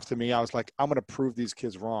school that laughed at me, I was like, I'm going to prove these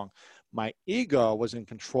kids wrong. My ego was in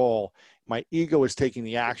control. My ego was taking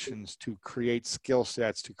the actions to create skill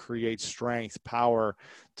sets, to create strength, power,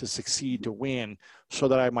 to succeed, to win, so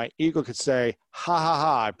that my ego could say, ha, ha,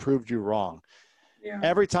 ha, I proved you wrong.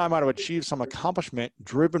 every time I would achieve some accomplishment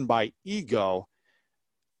driven by ego,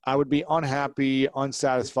 I would be unhappy,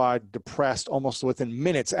 unsatisfied, depressed almost within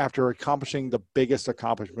minutes after accomplishing the biggest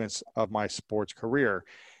accomplishments of my sports career.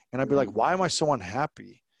 And I'd be like, why am I so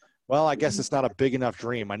unhappy? Well, I guess it's not a big enough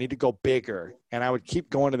dream. I need to go bigger. And I would keep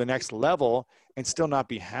going to the next level and still not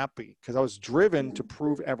be happy because I was driven to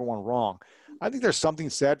prove everyone wrong. I think there's something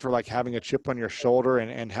said for like having a chip on your shoulder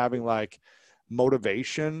and having like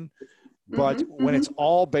motivation. But when it's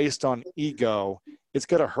all based on ego, it's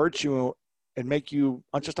going to hurt you and make you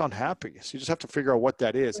just unhappy. So you just have to figure out what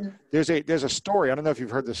that is. There's a story. I don't know if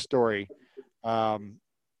you've heard this story.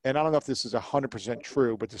 And I don't know if this is 100%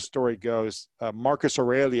 true, but the story goes, Marcus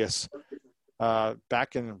Aurelius,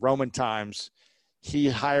 back in Roman times, he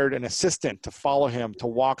hired an assistant to follow him to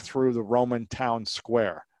walk through the Roman town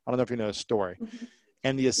square. I don't know if you know the story.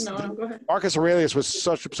 And Marcus Aurelius was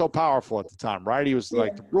so powerful at the time, right? He was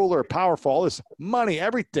like the ruler, powerful, all this money,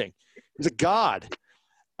 everything. He was a god.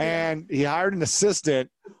 And he hired an assistant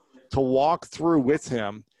to walk through with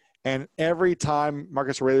him. And every time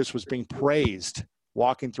Marcus Aurelius was being praised,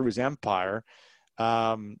 walking through his empire,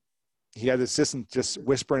 he had the assistant just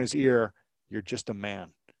whisper in his ear, "You're just a man."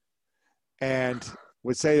 And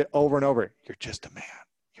would say it over and over, "You're just a man.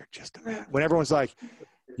 You're just a man." When everyone's like,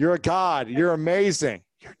 "You're a god. You're amazing."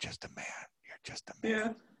 "You're just a man. You're just a man."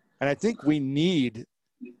 Yeah. And I think we need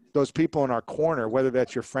those people in our corner, whether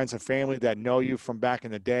that's your friends and family that know you from back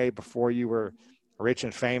in the day before you were rich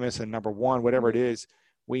and famous and number one, whatever it is.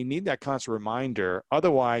 We need that constant reminder.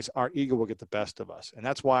 Otherwise, our ego will get the best of us. And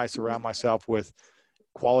that's why I surround myself with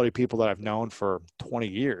quality people that I've known for 20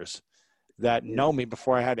 years that know me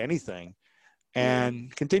before I had anything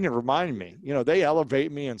and continue to remind me. You know, they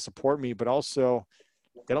elevate me and support me, but also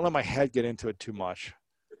they don't let my head get into it too much.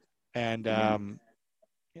 And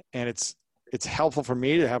it's helpful for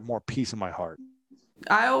me to have more peace in my heart.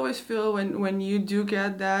 I always feel when you do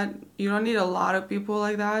get that, you don't need a lot of people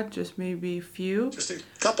like that, just maybe a few. Just a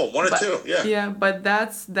couple, one or two, yeah. Yeah, but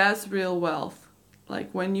that's real wealth. Like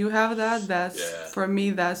when you have that, for me,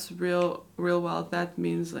 that's real wealth. That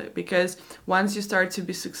means like, because once you start to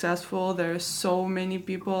be successful, there's so many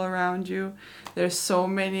people around you. There's so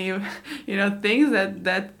many, things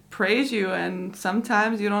that praise you, and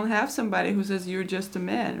sometimes you don't have somebody who says you're just a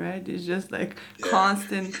man, right? It's just like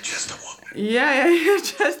constant. You're just a woman. Yeah, you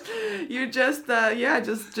just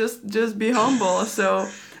be humble. So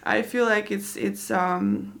I feel like it's a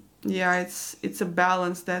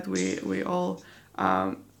balance that we all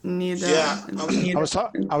need. I was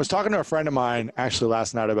talking to a friend of mine actually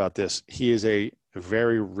last night about this. He is a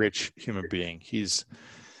very rich human being. He's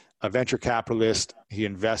a venture capitalist. He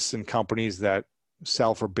invests in companies that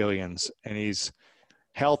sell for billions, and he's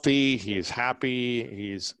healthy. He's happy.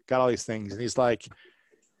 He's got all these things. And he's like,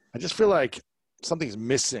 I just feel like something's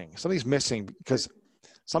missing. Something's missing because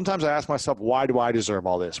sometimes I ask myself, why do I deserve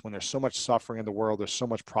all this? When there's so much suffering in the world, there's so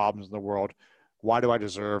much problems in the world. Why do I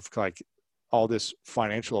deserve like all this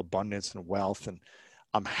financial abundance and wealth? And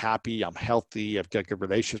I'm happy. I'm healthy. I've got good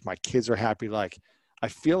relationships. My kids are happy. Like, I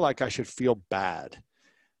feel like I should feel bad.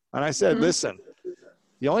 And I said, listen,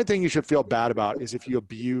 the only thing you should feel bad about is if you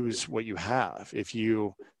abuse what you have, if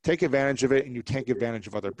you take advantage of it and you take advantage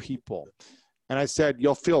of other people. And I said,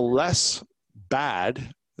 you'll feel less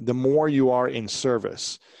bad the more you are in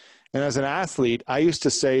service. And as an athlete, I used to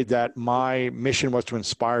say that my mission was to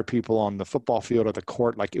inspire people on the football field or the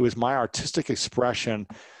court. Like, it was my artistic expression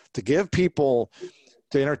to give people,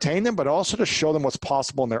 to entertain them, but also to show them what's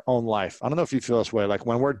possible in their own life. I don't know if you feel this way. Like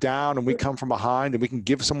when we're down and we come from behind and we can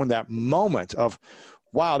give someone that moment of,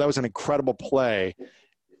 wow, that was an incredible play.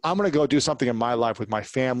 I'm going to go do something in my life with my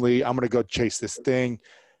family. I'm going to go chase this thing.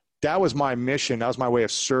 That was my mission. That was my way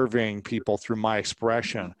of serving people through my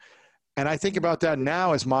expression. And I think about that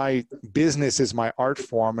now as my business is my art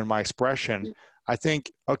form and my expression. I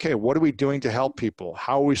think, okay, what are we doing to help people?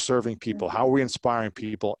 How are we serving people? How are we inspiring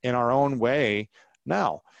people in our own way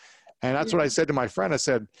now? And that's what I said to my friend. I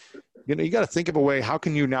said, you got to think of a way, how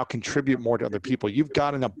can you now contribute more to other people? You've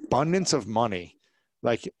got an abundance of money.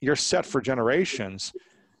 Like, you're set for generations.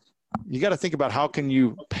 You got to think about how can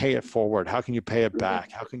you pay it forward? How can you pay it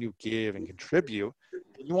back? How can you give and contribute?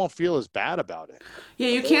 You won't feel as bad about it. Yeah,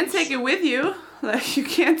 you can't take it with you. Like, you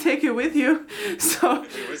can't take it with you. So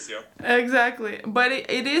exactly. But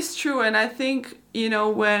it is true. And I think,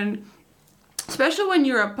 especially when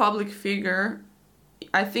you're a public figure,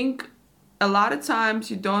 I think a lot of times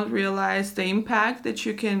you don't realize the impact that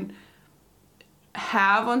you can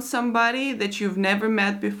have on somebody that you've never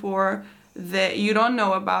met before, that you don't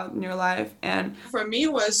know about in your life. And for me,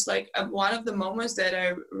 it was like one of the moments that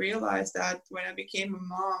I realized that when I became a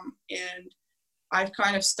mom, and I've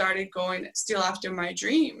kind of started going still after my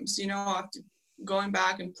dreams, after going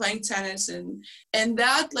back and playing tennis and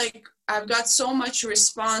that, like, I've got so much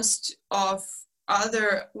response of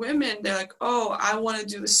other women. They're like, oh, I want to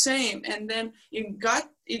do the same. And then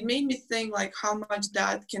it made me think like how much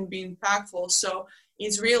that can be impactful. So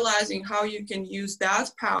it's realizing how you can use that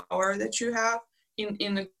power that you have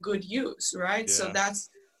in a good use, right? Yeah. So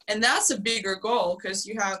that's a bigger goal, because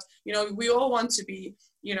you have, we all want to be,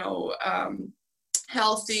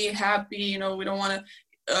 healthy, happy, we don't want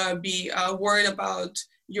to be worried about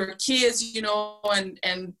your kids,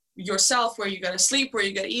 and yourself, where you gotta sleep, where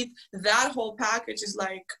you gotta eat. That whole package is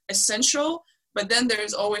like essential, but then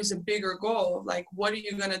there's always a bigger goal of like, what are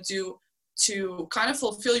you gonna do to kind of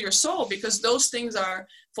fulfill your soul, because those things are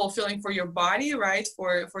fulfilling for your body, right,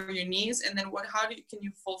 for your needs, and then can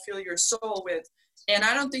you fulfill your soul with? And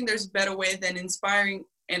I don't think there's a better way than inspiring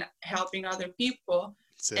and helping other people.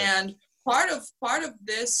 And part of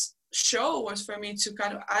this show was for me to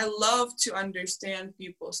I love to understand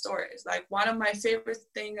people's stories. Like, one of my favorite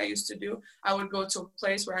thing I used to do, I would go to a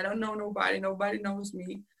place where I don't know nobody knows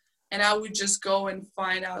me, and I would just go and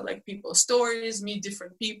find out like people's stories, meet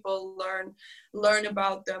different people, learn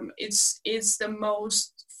about them. It's the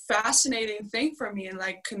most fascinating thing for me, and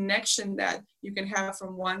like connection that you can have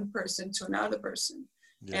from one person to another person.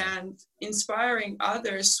 Yeah. And inspiring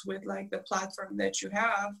others with like the platform that you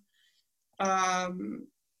have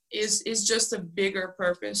is just a bigger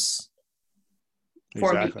purpose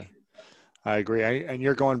for me. I agree. And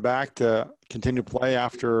you're going back to continue to play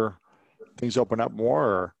after things open up more?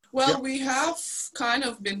 Or? Well, we have kind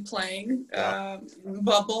of been playing in the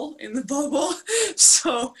bubble.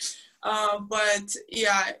 So, but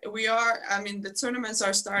yeah, we are. I mean, the tournaments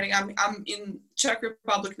are starting. I'm in Czech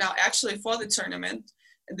Republic now, actually, for the tournament.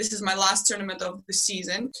 This is my last tournament of the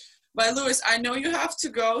season. But Lewis, I know you have to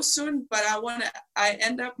go soon, but I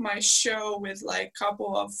end up my show with like a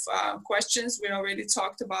couple of questions. We already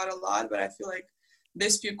talked about a lot, but I feel like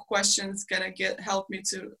these few questions gonna help me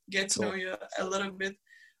to get to know you a little bit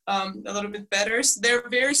better. So they're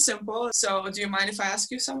very simple. So do you mind if I ask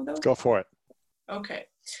you some of those? Go for it. Okay.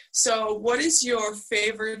 So what is your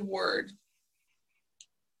favorite word?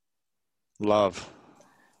 Love.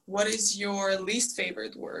 What is your least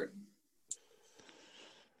favorite word?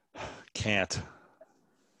 Can't.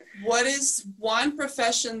 What is one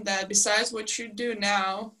profession that, besides what you do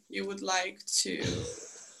now, you would like to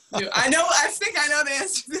do? I think I know the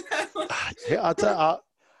answer to that one. Yeah, I'll tell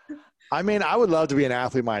you. I mean, I would love to be an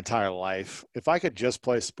athlete my entire life. If I could just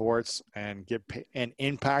play sports and and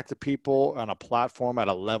impact the people on a platform at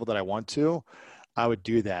a level that I want to, I would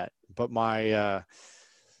do that. But my,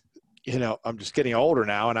 I'm just getting older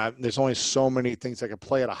now, and there's only so many things I can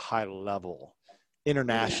play at a high level,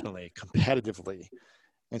 internationally, competitively.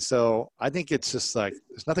 And so I think it's just like,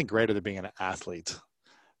 there's nothing greater than being an athlete,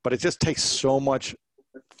 but it just takes so much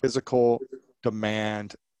physical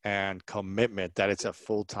demand and commitment that it's a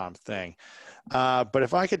full-time thing. But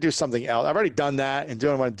if I could do something else, I've already done that and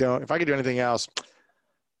doing what I'm doing. If I could do anything else,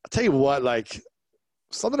 I'll tell you what, like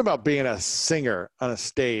something about being a singer on a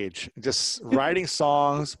stage, just writing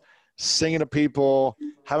songs, singing to people,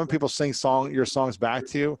 having people sing your songs back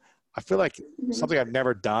to you. I feel like something I've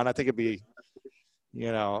never done. I think it'd be,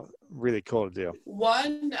 really cool to do.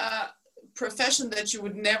 One profession that you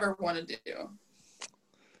would never want to do?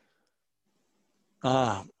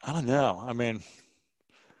 I don't know. I mean,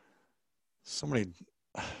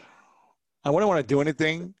 I wouldn't want to do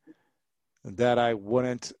anything that I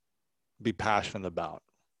wouldn't be passionate about.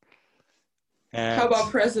 And how about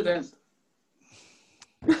president?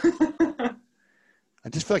 I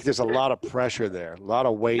just feel like there's a lot of pressure there, a lot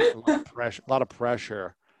of weight, a lot of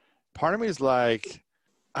pressure. Part of me is like,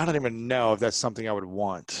 I don't even know if that's something I would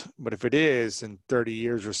want. But if it is in 30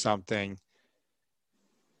 years or something,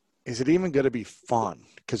 is it even going to be fun?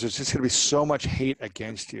 Because there's just going to be so much hate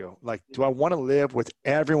against you. Like, do I want to live with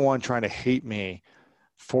everyone trying to hate me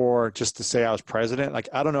for just to say I was president? Like,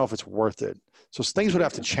 I don't know if it's worth it. So things would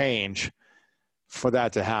have to change for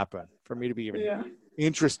that to happen, for me to be even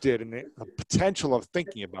interested in the potential of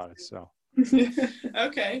thinking about it. So,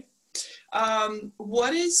 okay.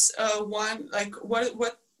 What is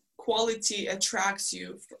what quality attracts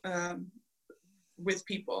you with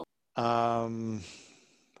people?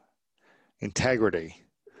 Integrity.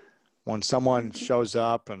 When someone shows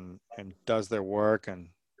up and does their work, and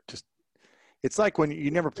just, it's like when you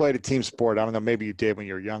never played a team sport. I don't know, maybe you did when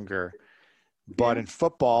you were younger, but in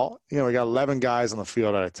football, we got 11 guys on the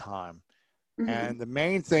field at a time. Mm-hmm. And the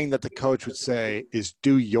main thing that the coach would say is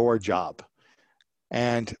do your job.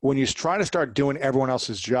 And when you try to start doing everyone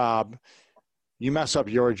else's job, you mess up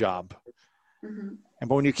your job.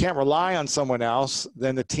 But when you can't rely on someone else,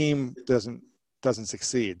 then the team doesn't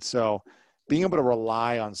succeed. So being able to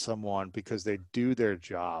rely on someone because they do their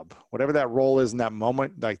job, whatever that role is in that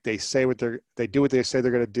moment, like they do what they say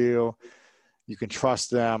they're going to do. You can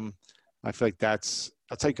trust them. I feel like that's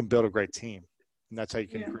how you can build a great team. And that's how you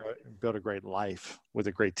can build a great life with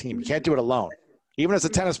a great team. You can't do it alone. Even as a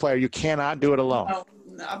tennis player, you cannot do it alone.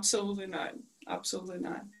 No, absolutely not. Absolutely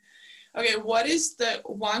not. Okay, what is the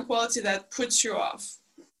one quality that puts you off?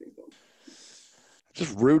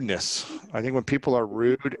 Just rudeness. I think when people are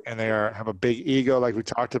rude and they have a big ego, like we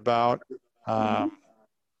talked about, I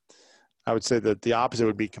would say that the opposite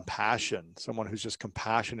would be compassion. Someone who's just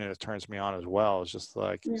compassionate, it turns me on as well. It's just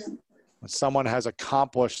like when someone has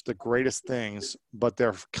accomplished the greatest things, but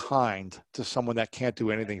they're kind to someone that can't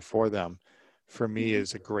do anything for them, for me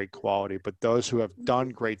is a great quality. But those who have done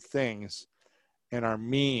great things and are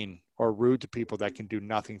mean or rude to people that can do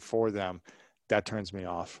nothing for them, that turns me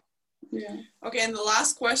off. Yeah. Okay, and the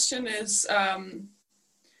last question is,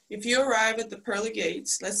 if you arrive at the pearly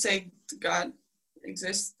gates, let's say God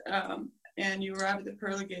exists, and you arrive at the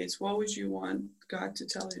pearly gates, what would you want God to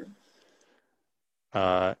tell you?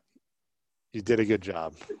 You did a good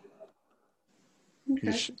job.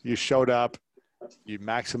 Okay. You showed up. You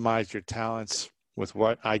maximized your talents with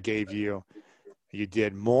what I gave you. You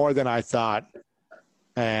did more than I thought,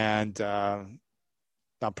 and I'm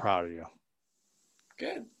proud of you.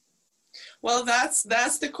 Good. Well, that's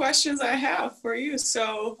the questions I have for you.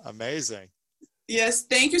 So amazing. Yes,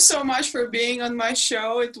 thank you so much for being on my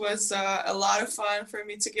show. It was a lot of fun for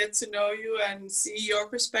me to get to know you and see your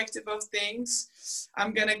perspective of things.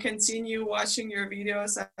 I'm going to continue watching your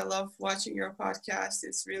videos. I love watching your podcast.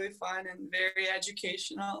 It's really fun and very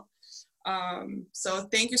educational. So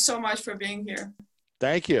thank you so much for being here.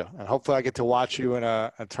 Thank you. And hopefully I get to watch you in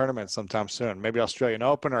a tournament sometime soon. Maybe Australian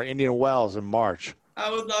Open or Indian Wells in March. I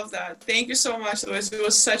would love that. Thank you so much, Lewis. It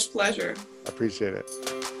was such a pleasure. I appreciate it.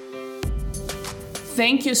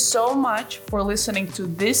 Thank you so much for listening to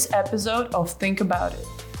this episode of Think About It.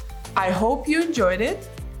 I hope you enjoyed it.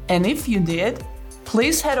 And if you did,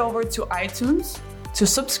 please head over to iTunes to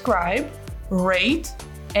subscribe, rate,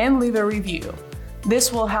 and leave a review.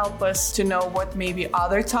 This will help us to know what maybe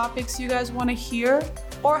other topics you guys want to hear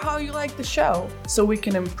or how you like the show so we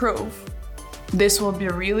can improve. This will be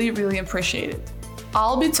really, really appreciated.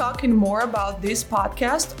 I'll be talking more about this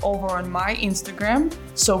podcast over on my Instagram,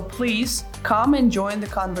 so please come and join the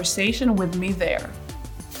conversation with me there.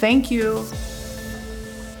 Thank you.